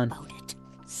them down.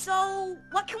 So,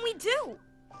 what can we do?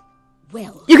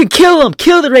 Well... You can kill them!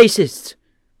 Kill the racists!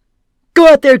 Go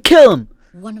out there and kill them!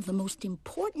 One of the most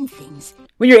important things...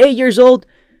 When you're 8 years old,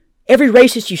 every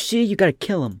racist you see, you gotta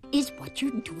kill him. ...is what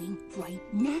you're doing right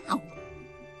now.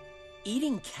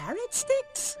 Eating carrot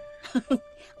sticks?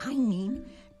 I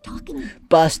mean, talking...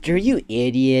 Buster, you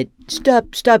idiot.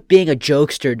 Stop being a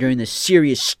jokester during the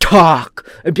serious talk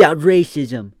about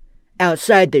racism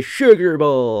outside the sugar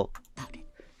bowl.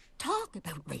 Talk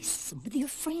about racism with your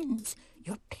friends,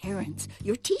 your parents,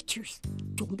 your teachers.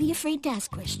 Don't be afraid to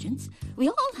ask questions. We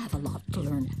all have a lot to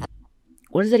learn.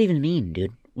 What does that even mean,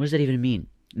 dude? What does that even mean?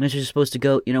 Am I just supposed to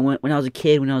go, you know, when I was a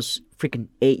kid, when I was freaking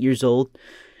 8 years old,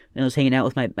 and I was hanging out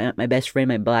with my best friend,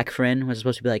 my black friend, I was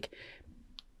supposed to be like,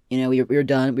 you know, we were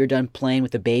done playing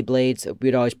with the Beyblades.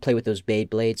 We'd always play with those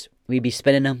Beyblades. We'd be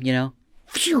spinning them, you know.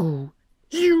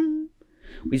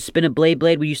 We'd spin a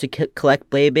Beyblade. We used to collect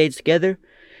Beyblades together.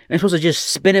 And I'm supposed to just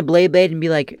spin a Beyblade and be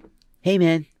like, hey,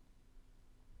 man.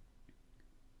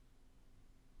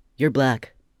 You're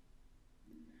black.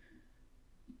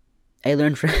 I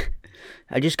learned from...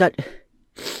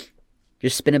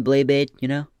 Just spin a Beyblade, you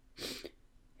know?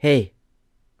 Hey.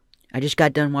 I just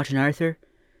got done watching Arthur.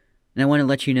 And I want to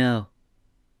let you know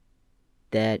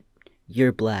that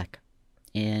you're black.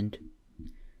 And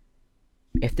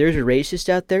if there's a racist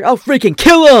out there, I'll freaking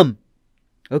kill him!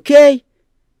 Okay?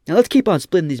 Now let's keep on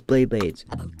splitting these Beyblades.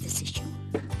 About this issue.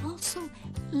 Also,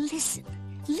 listen.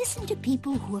 Listen to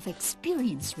people who have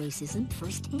experienced racism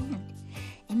firsthand.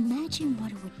 Imagine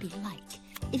what it would be like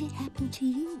if it happened to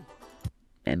you.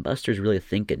 Man, Buster's really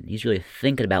thinking. He's really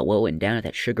thinking about what went down at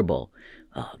that sugar bowl.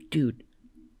 Oh, dude.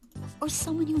 Or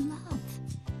someone you love.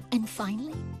 And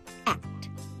finally, act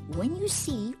when you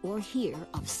see or hear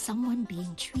of someone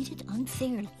being treated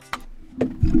unfairly.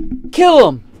 Kill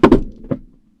him!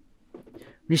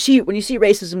 When you see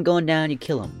racism going down, you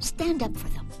kill him. Stand up for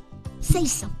them. Say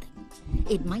something.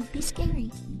 It might be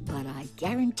scary, but I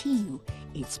guarantee you,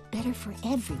 it's better for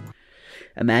everyone.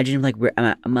 Imagine I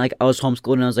was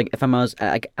homeschooled and I was like, if I'm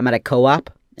at a co-op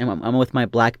and I'm with my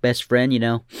black best friend, you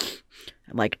know,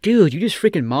 I'm like, dude, you just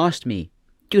freaking mossed me,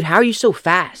 dude. How are you so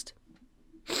fast?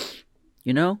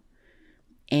 You know,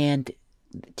 and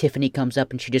Tiffany comes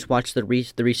up and she just watched the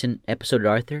recent episode of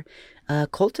Arthur.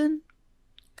 Colton,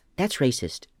 that's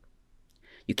racist.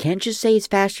 You can't just say he's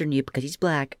faster than you because he's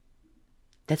black.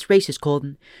 That's racist,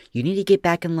 Colton. You need to get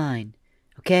back in line,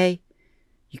 okay?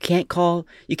 You can't call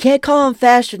him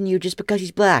faster than you just because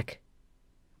he's black.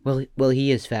 Well,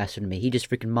 he is faster than me. He just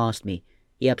freaking mossed me.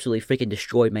 He absolutely freaking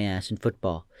destroyed my ass in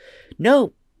football.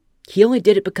 No, he only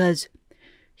did it because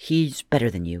he's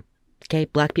better than you. Okay,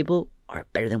 black people are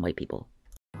better than white people.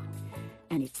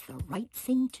 And it's the right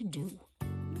thing to do.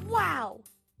 Wow,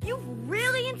 you've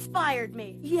really inspired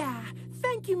me. Yeah,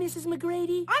 thank you, Mrs.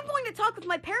 McGrady. I'm going to talk with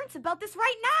my parents about this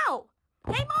right now.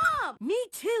 Hey, Mom! Me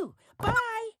too.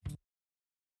 Bye.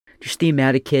 Just the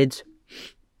amount of kids.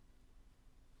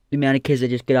 The amount of kids that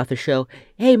just get off the show.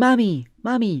 Hey, mommy,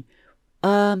 how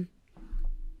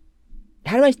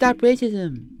do I stop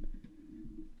racism?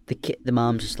 The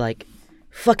mom's just like,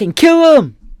 fucking kill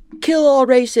him! Kill all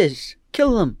racists!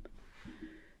 Kill them!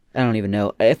 I don't even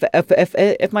know.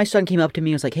 If my son came up to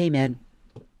me and was like, hey, man,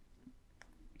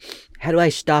 how do I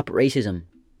stop racism?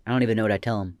 I don't even know what I'd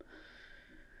tell him.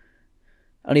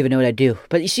 I don't even know what I'd do.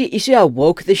 But you see how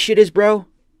woke this shit is, bro?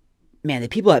 Man, the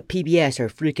people at PBS are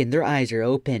freaking, their eyes are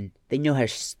open. They know how to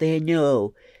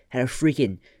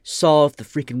freaking solve the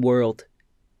freaking world.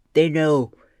 They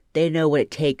know what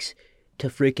it takes to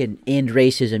freaking end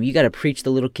racism. You gotta preach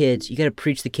the little kids. You gotta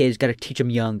preach the kids. Gotta teach them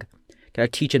young. Gotta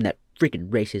teach them that freaking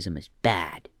racism is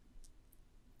bad.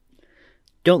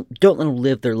 Don't let them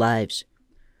live their lives.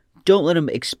 Don't let them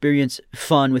experience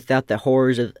fun without the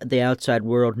horrors of the outside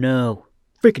world. No.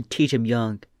 Freaking teach them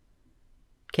young.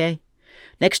 Okay?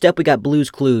 Next up, we got Blue's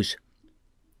Clues.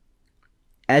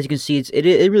 As you can see,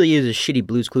 it really is a shitty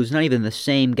Blue's Clues. It's not even the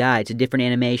same guy. It's a different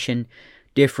animation,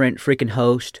 different freaking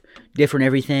host, different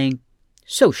everything.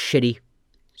 So shitty.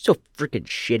 So freaking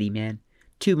shitty, man.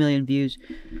 2 million views.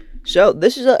 So,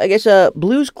 this is, I guess, a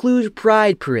Blue's Clues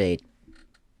Pride Parade.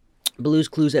 Blue's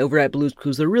Clues, over at Blue's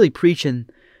Clues, they're really preaching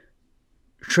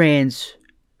trans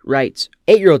rights.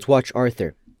 8-year-olds watch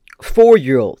Arthur.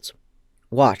 4-year-olds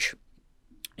watch.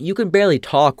 You can barely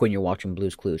talk when you're watching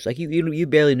Blue's Clues. Like, you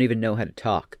barely even know how to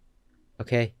talk.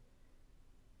 Okay?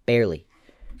 Barely.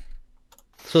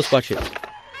 So let's watch it.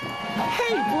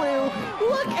 Hey, Blue,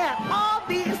 look at all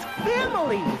these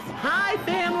families. Hi,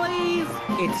 families.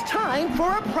 It's time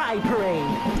for a pride parade.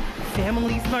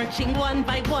 Families marching one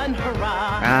by one,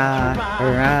 hurrah, hurrah,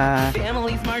 hurrah.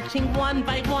 Families marching one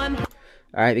by one.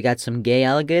 Alright, we got some gay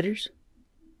alligators.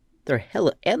 They're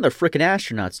freaking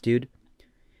astronauts, dude.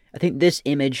 I think this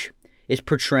image is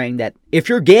portraying that if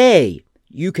you're gay,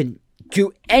 you can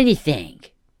do anything.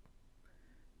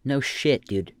 No shit,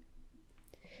 dude.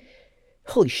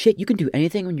 Holy shit, you can do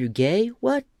anything when you're gay?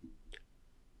 What?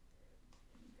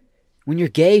 When you're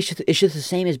gay, it's just the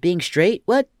same as being straight?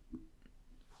 What?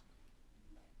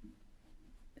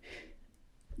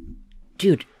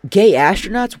 Dude, gay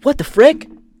astronauts? What the frick?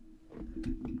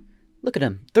 Look at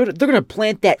them. They're gonna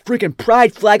plant that freaking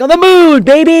pride flag on the moon,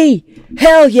 baby!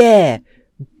 Hell yeah!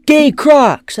 Gay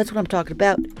Crocs! That's what I'm talking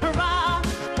about. Hurrah!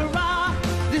 Hurrah!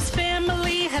 This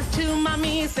family has 2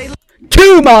 mommies.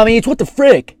 2 mommies? What the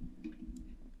frick?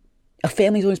 A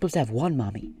family's only supposed to have 1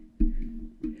 mommy.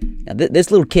 Now, this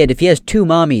little kid, if he has 2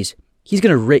 mommies, he's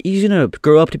gonna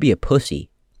grow up to be a pussy.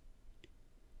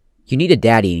 You need a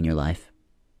daddy in your life.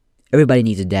 Everybody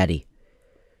needs a daddy.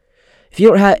 If you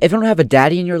don't have a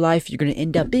daddy in your life, you're gonna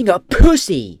end up being a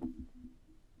pussy.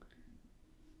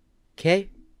 Okay?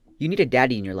 You need a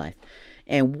daddy in your life.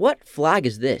 And what flag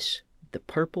is this? The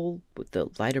purple with the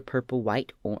lighter purple,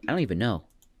 white, or I don't even know.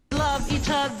 Love each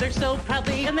other so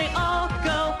proudly, and they all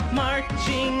go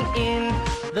marching in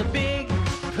the big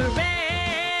parade.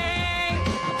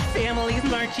 Families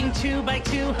marching 2 by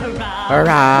 2, hurrah!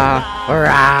 Hurrah!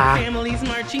 Hurrah! Families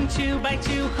marching 2 by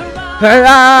 2, hurrah!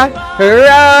 Hurrah!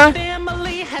 Hurrah!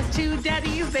 Family has 2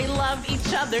 daddies, they love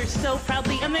each other so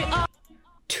proudly, and they all...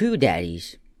 2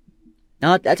 daddies.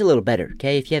 Now, that's a little better,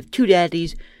 okay? If you have 2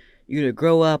 daddies, you're gonna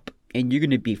grow up, and you're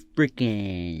gonna be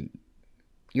freaking...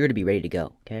 You're gonna be ready to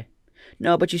go, okay?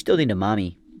 No, but you still need a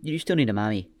mommy. You still need a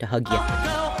mommy to hug you.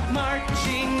 All go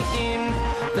marching in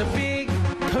the big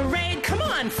parade. Come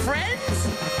on, friends!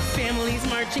 Families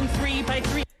marching 3 by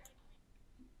 3.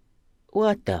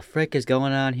 What the frick is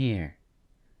going on here?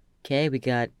 Okay, we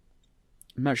got...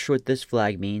 I'm not sure what this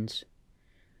flag means.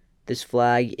 This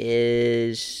flag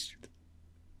is...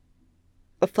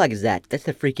 What flag is that? That's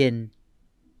the freaking...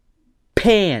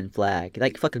 Pan flag.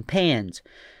 Like fucking pans.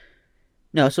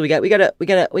 No, so we got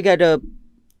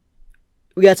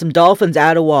some dolphins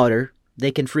out of water.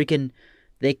 They can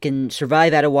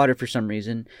survive out of water for some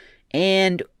reason.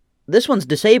 And this one's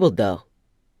disabled though.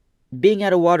 Being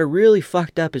out of water really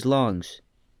fucked up his lungs.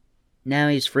 Now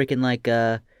he's freaking like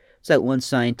it's that one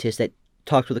scientist that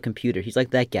talks with a computer. He's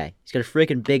like that guy. He's got a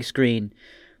freaking big screen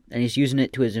and he's using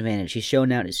it to his advantage. He's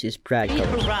showing out his pride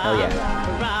colors. Oh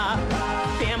yeah. Hurrah!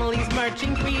 Families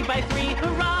marching 3 by 3.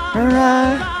 Hurrah!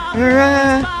 Hurrah!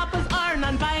 Hurrah! Papas are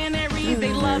non-binary.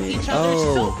 They love each other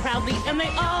so proudly, and they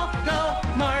all go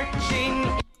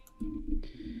marching.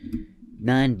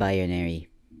 Non-binary.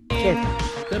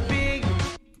 The big...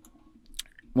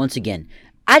 Once again,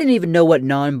 I didn't even know what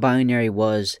non-binary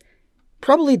was.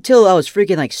 Probably until I was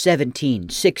freaking like 17,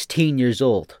 16 years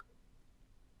old.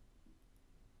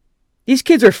 These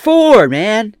kids are 4,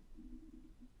 man.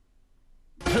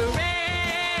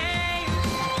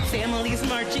 Families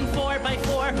marching 4 by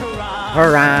 4, hurrah!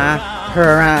 Hurrah!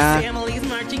 Hurrah! Families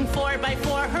marching 4 by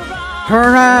 4, hurrah!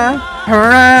 Hurrah!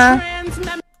 Hurrah!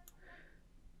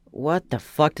 What the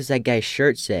fuck does that guy's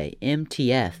shirt say?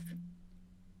 MTF.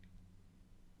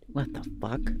 What the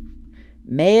fuck?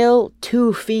 Male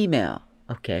to female.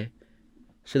 Okay.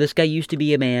 So this guy used to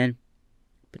be a man,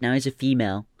 but now he's a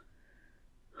female.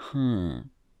 And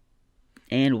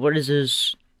what is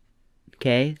his...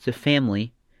 Okay, it's a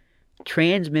family.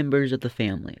 Trans members of the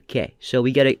family. Okay, so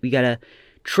we got a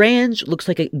trans, looks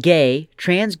like a gay,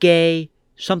 trans gay,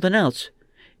 something else.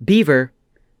 Beaver,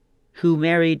 who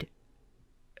married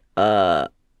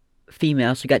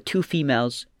females. So we got 2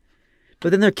 females.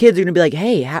 But then their kids are gonna be like,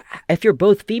 hey, if you're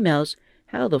both females,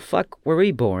 how the fuck were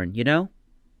we born? You know?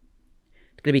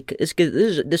 It's gonna be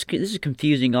this is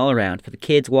confusing all around for the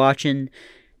kids watching.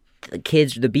 The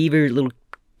kids, the beaver, little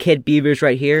kid beavers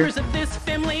right here. Of this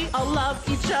family all love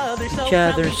each other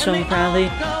so proudly.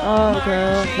 All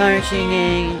go marching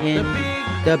in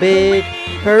the big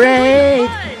parade.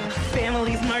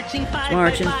 Families marching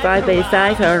 5 by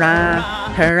 5,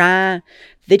 hurrah, hurrah.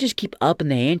 They just keep upping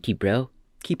the ante, bro.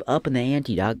 Keep upping the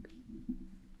ante, dog.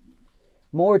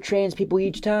 More trans people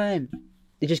each time.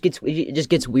 It just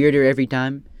gets weirder every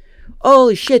time.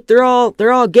 Holy shit, they're all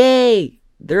gay.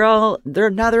 They're all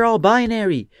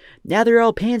binary. Now they're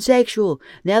all pansexual.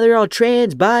 Now they're all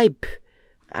trans, bi.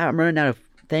 I'm running out of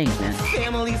things, man.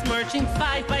 Families marching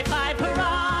 5 by 5,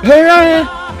 hurrah! Hurrah!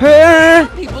 Hurrah!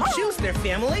 People choose their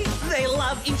family. They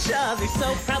love each other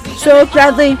so proudly. So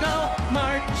proudly.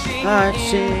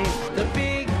 Marching the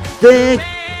big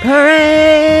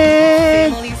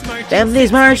parade.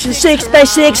 Families marching 6 by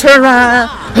 6, hurrah!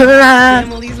 Hurrah!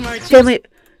 Family.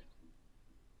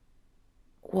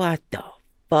 What the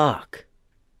fuck?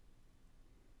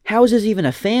 How is this even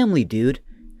a family, dude?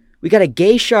 We got a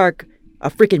gay shark, a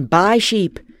freaking bi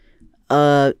sheep,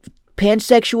 a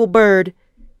pansexual bird,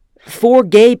 4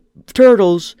 gay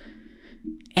turtles,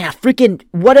 and a freaking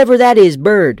whatever that is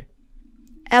bird.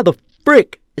 How the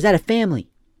frick is that a family?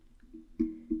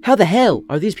 How the hell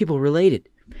are these people related?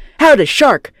 How did a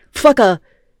shark fuck a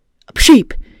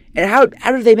sheep? And how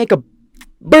do they make a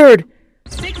bird?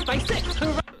 6 by 6,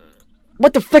 hurrah!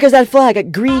 What the fuck is that flag? A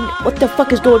green? What the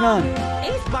fuck is going on?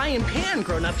 Ace, Bi, and Pan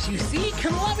grown-ups, you see,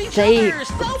 can love each They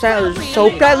other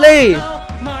so proudly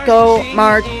go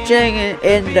marching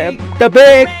in the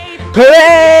big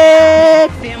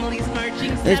parade.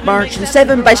 It's marching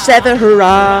 7 by 7,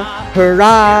 hurrah,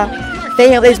 hurrah.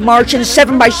 Families marching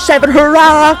 7 by 7,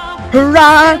 hurrah,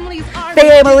 hurrah.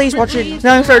 Families marching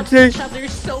 9 by 6.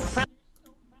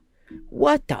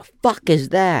 What the fuck is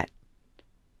that?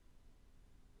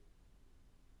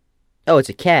 Oh, it's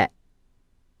a cat.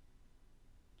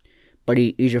 But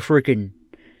he's a freaking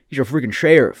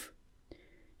sheriff.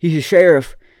 He's a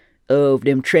sheriff of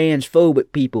them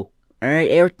transphobic people.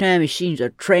 Alright, every time he sees a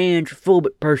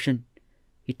transphobic person,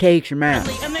 he takes them out.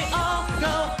 And they all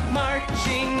go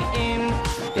marching in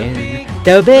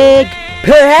the big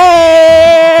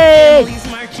parade!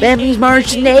 Families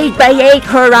marching 8 by 8,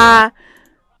 hurrah!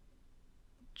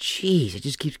 Jeez, it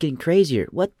just keeps getting crazier.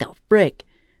 What the frick?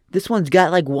 This one's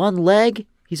got like 1 leg.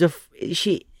 They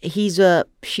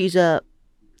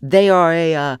are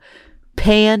a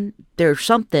pan. They're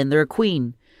something. They're a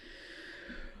queen.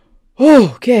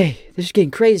 Oh, okay. This is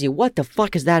getting crazy. What the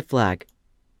fuck is that flag?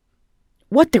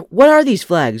 What are these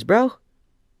flags, bro?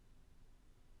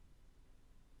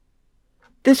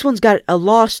 This one's got a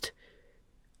lost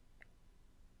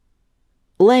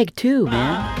leg too,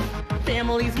 man.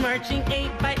 Families marching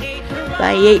 8 by 8, hurrah!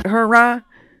 By 8, hurrah!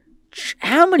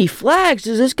 How many flags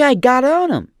does this guy got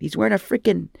on him? He's wearing a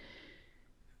freaking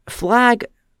flag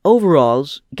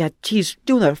overalls. He's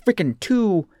doing a freaking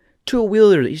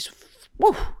two-wheeler. He's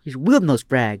wielding those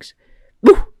flags.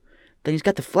 Woo! Then he's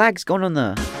got the flags going on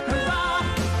the.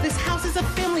 Hurrah! This house is a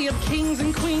family of kings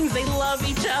and queens. They love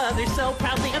each other so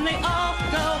proudly, and they all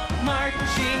go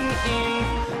marching in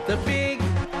the big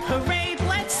parade.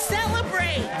 Let's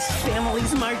celebrate!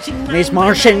 Families marching. He's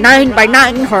marching 9 by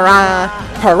 9, hurrah!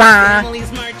 Hurrah!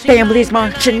 Families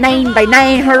marching 9 by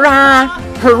 9, hurrah!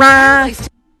 Hurrah!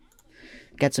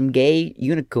 Got some gay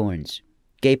unicorns.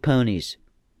 Gay ponies.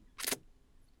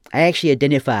 I actually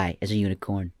identify as a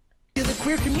unicorn. The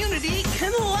queer community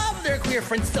can love their queer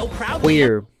friends so proudly.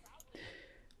 Queer.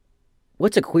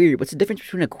 What's a queer? What's the difference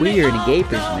between a queer and a gay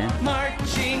person, man?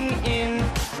 Marching in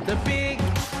the big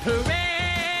parade.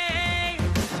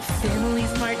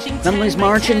 Families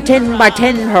marching 10 by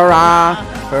 10, hurrah!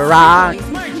 Hurrah!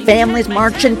 Families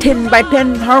marching 10 by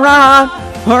 10, hurrah!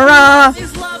 Hurrah!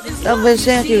 Love is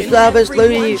Sandy, love is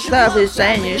Louis, love is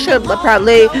saying you should love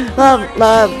proudly, love,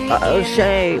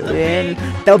 in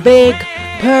the big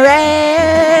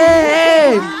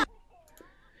parade!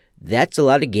 That's a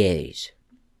lot of gays.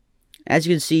 As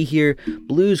you can see here,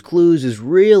 Blue's Clues is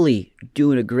really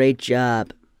doing a great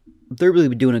job. They're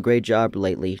really doing a great job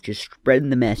lately, just spreading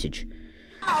the message.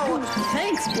 Oh,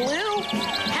 thanks, Blue.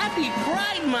 Happy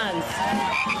Pride Month.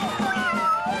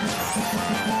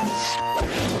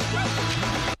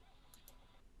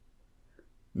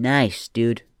 Nice,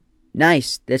 dude.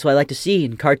 Nice. That's what I like to see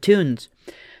in cartoons.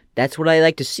 That's what I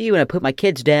like to see when I put my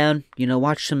kids down.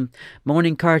 Watch some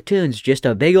morning cartoons. Just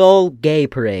a big old gay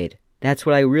parade. That's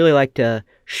what I really like to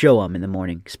show them in the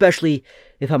morning. Especially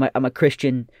if I'm a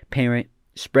Christian parent,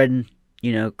 spreading,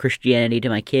 Christianity to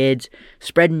my kids.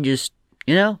 Spreading just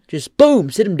boom,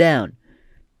 sit them down.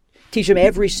 Teach them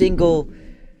every single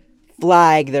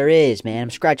flag there is, man. I'm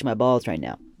scratching my balls right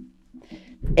now.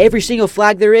 Every single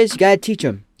flag there is, you gotta teach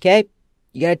them, okay?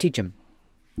 You gotta teach them.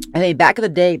 I mean, back in the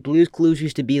day, Blue's Clues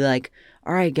used to be like,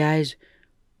 all right, guys,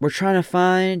 we're trying to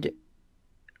find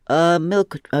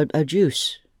a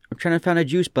juice. We're trying to find a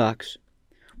juice box.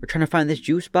 We're trying to find this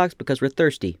juice box because we're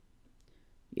thirsty.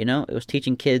 It was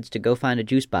teaching kids to go find a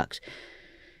juice box.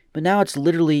 But now it's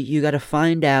literally, you gotta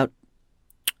find out.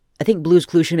 I think Blue's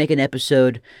Clues should make an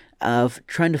episode of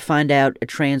trying to find out a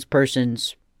trans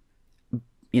person's,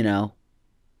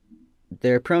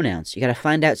 their pronouns. You gotta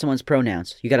find out someone's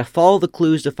pronouns. You gotta follow the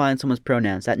clues to find someone's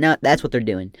pronouns. That's what they're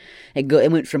doing. It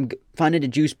went from finding a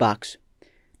juice box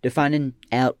to finding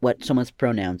out what someone's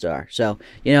pronouns are. So,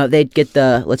 they'd get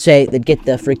their notepad,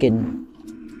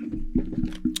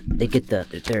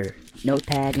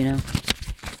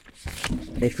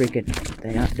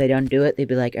 they'd undo it. They'd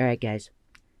be like, all right, guys,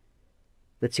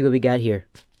 let's see what we got here.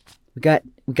 We got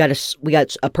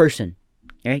a person.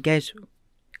 All right, guys.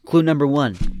 Clue number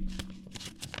 1.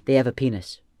 They have a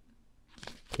penis.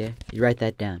 Okay, you write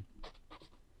that down.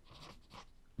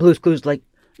 Blue's Clues like,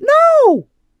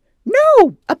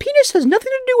 no, a penis has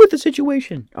nothing to do with the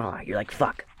situation. Oh, you're like,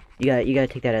 fuck. You gotta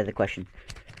take that out of the question.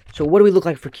 So what do we look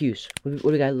like for cues? What do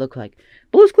we gotta look like?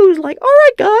 Blue's Clues like, all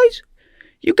right, guys,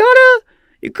 you gotta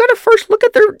first look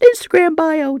at their Instagram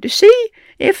bio to see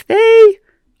if they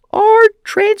are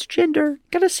transgender.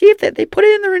 Gotta see if they put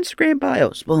it in their Instagram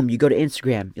bios. Boom, you go to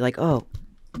Instagram. You're like, oh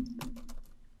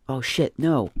shit,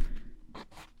 no.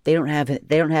 They don't have it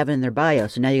in their bio,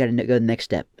 so now you gotta go to the next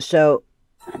step. So,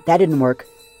 that didn't work.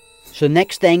 So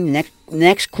next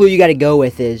clue you gotta go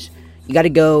with is, you gotta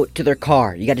go to their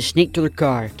car. You gotta sneak to their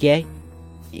car, okay?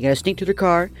 You gotta sneak to their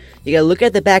car. You gotta look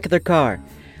at the back of their car.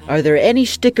 Are there any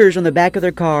stickers on the back of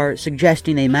their car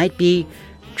suggesting they might be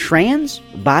trans,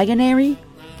 binary,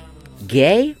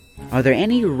 gay? Are there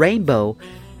any rainbow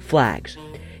flags?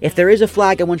 If there is a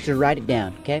flag, I want you to write it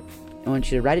down, okay? I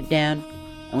want you to write it down.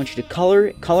 I want you to color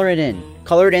it in.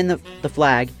 Color it in the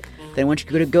flag. Then I want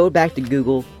you to go back to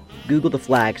Google the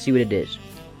flag, see what it is.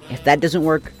 If that doesn't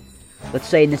work, let's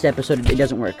say in this episode it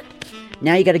doesn't work.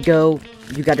 Now you gotta go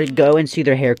and see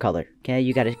their hair color, okay?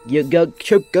 You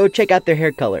go check out their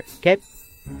hair color, okay?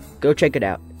 Go check it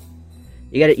out.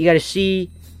 You gotta see,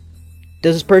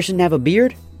 does this person have a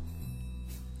beard?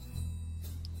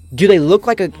 Do they look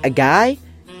like a guy,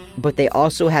 but they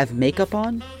also have makeup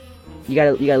on? You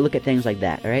gotta look at things like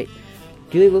that, alright?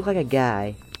 Do they look like a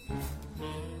guy,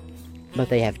 but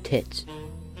they have tits?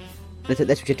 That's what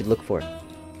you have to look for,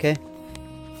 okay?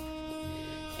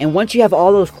 And once you have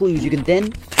all those clues, you can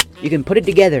put it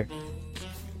together.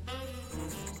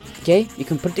 Okay? You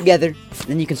can put it together, and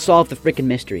then you can solve the freaking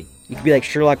mystery. You can be like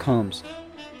Sherlock Holmes.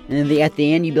 And then at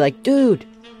the end, you'd be like, dude,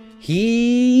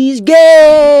 he's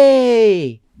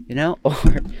gay! Or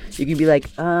you can be like,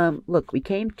 look, we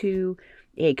came to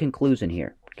a conclusion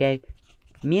here, okay?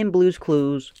 Me and Blue's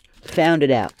Clues found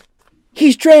it out.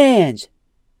 He's trans!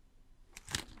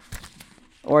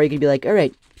 Or you can be like,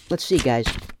 alright, let's see, guys.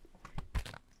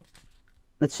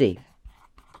 Let's see.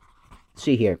 Let's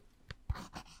see here.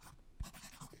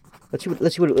 Let's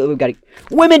see what we've got.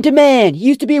 Women to man! He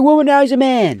used to be a woman, now he's a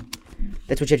man!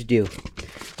 That's what you have to do.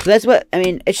 So that's what, I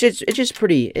mean, it's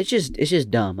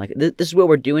just dumb. Like, this is what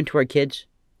we're doing to our kids.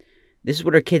 This is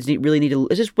what our kids really need to,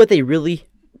 is this what they really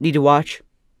need to watch?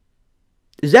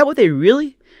 Is that what they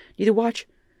really need to watch?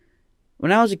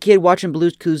 When I was a kid watching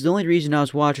Blue's Clues, the only reason I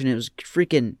was watching it was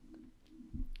freaking,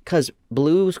 because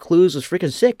Blue's Clues was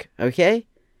freaking sick, okay?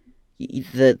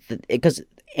 Because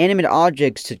animate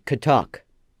objects could talk.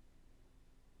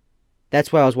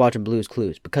 That's why I was watching Blue's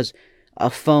Clues, because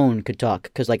a phone could talk,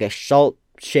 because like a salt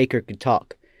shaker could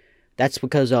talk. That's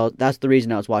the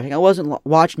reason I was watching. I wasn't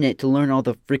watching it to learn all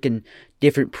the freaking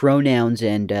different pronouns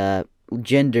and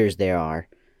genders there are.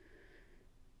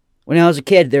 When I was a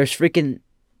kid, there's freaking,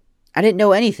 I didn't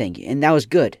know anything, and that was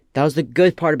good. That was the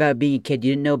good part about being a kid.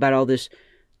 You didn't know about all this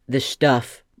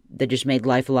stuff that just made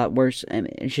life a lot worse. I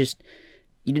mean, it's just,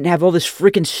 you didn't have all this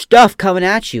freaking stuff coming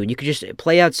at you, and you could just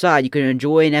play outside. You could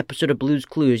enjoy an episode of Blue's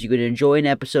Clues. You could enjoy an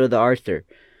episode of The Arthur.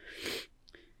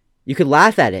 You could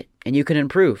laugh at it, and you could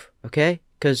improve, okay?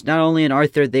 Because not only in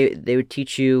Arthur, they would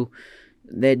teach you,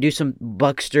 they'd do some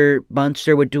Bunster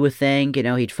would do a thing,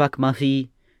 he'd fuck Muffy,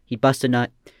 he'd bust a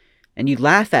nut. And you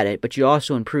laugh at it, but you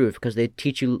also improve because they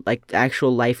teach you like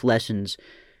actual life lessons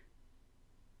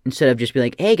instead of just being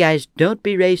like, hey guys, don't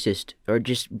be racist, or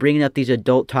just bringing up these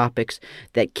adult topics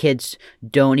that kids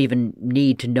don't even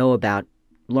need to know about,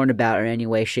 learn about in any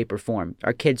way, shape, or form.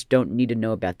 Our kids don't need to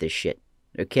know about this shit,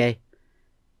 okay?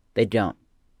 They don't.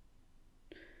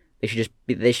 They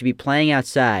should be playing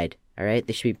outside, all right?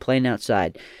 They should be playing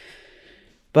outside.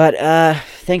 But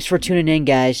thanks for tuning in,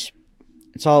 guys.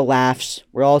 It's all laughs.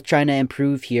 We're all trying to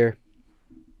improve here.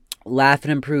 Laugh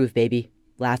and improve, baby.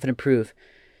 Laugh and improve.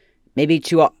 Maybe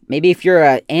if you're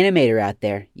an animator out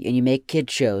there and you make kid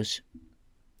shows,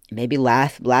 maybe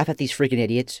laugh at these freaking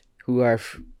idiots who are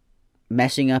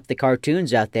messing up the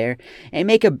cartoons out there, and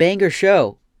make a banger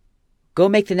show. Go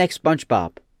make the next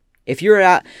SpongeBob. If you're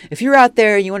out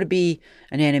there and you want to be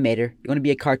an animator, you want to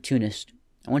be a cartoonist,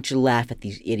 I want you to laugh at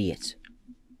these idiots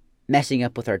messing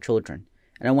up with our children.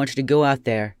 And I want you to go out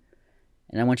there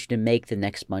and I want you to make the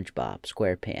next SpongeBob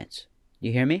SquarePants.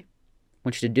 You hear me? I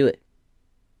want you to do it.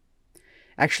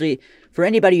 Actually, for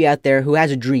anybody out there who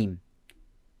has a dream,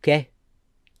 okay?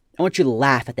 I want you to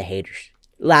laugh at the haters.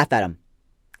 Laugh at them.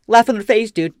 Laugh in their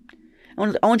face, dude. I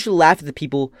want you to laugh at the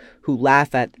people who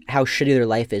laugh at how shitty their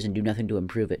life is and do nothing to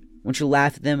improve it. I want you to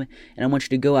laugh at them, and I want you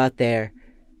to go out there,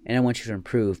 and I want you to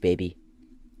improve, baby.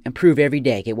 Improve every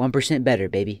day. Get 1% better,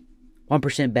 baby.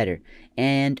 1% better.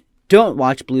 And don't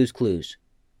watch Blue's Clues.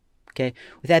 Okay?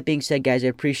 With that being said, guys, I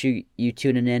appreciate you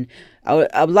tuning in. I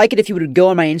would like it if you would go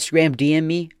on my Instagram, DM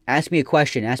me, ask me a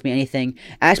question, ask me anything.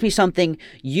 Ask me something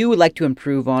you would like to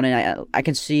improve on, and I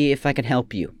can see if I can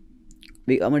help you.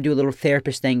 I'm going to do a little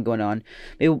therapist thing going on.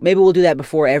 Maybe we'll do that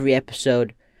before every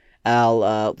episode.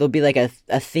 There'll be like a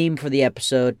theme for the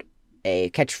episode, a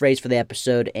catchphrase for the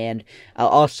episode, and I'll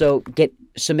also get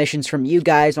submissions from you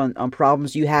guys on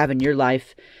problems you have in your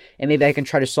life, and maybe I can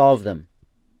try to solve them.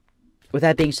 With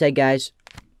that being said, guys,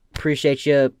 appreciate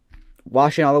you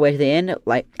watching all the way to the end.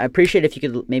 I appreciate if you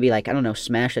could maybe,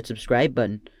 smash that subscribe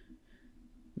button.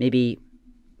 Maybe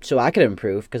so I could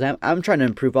improve, because I'm trying to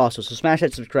improve also. So smash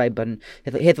that subscribe button,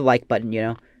 hit the like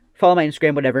button, follow my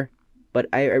Instagram, whatever. But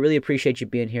I really appreciate you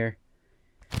being here.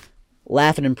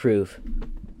 Laugh and improve.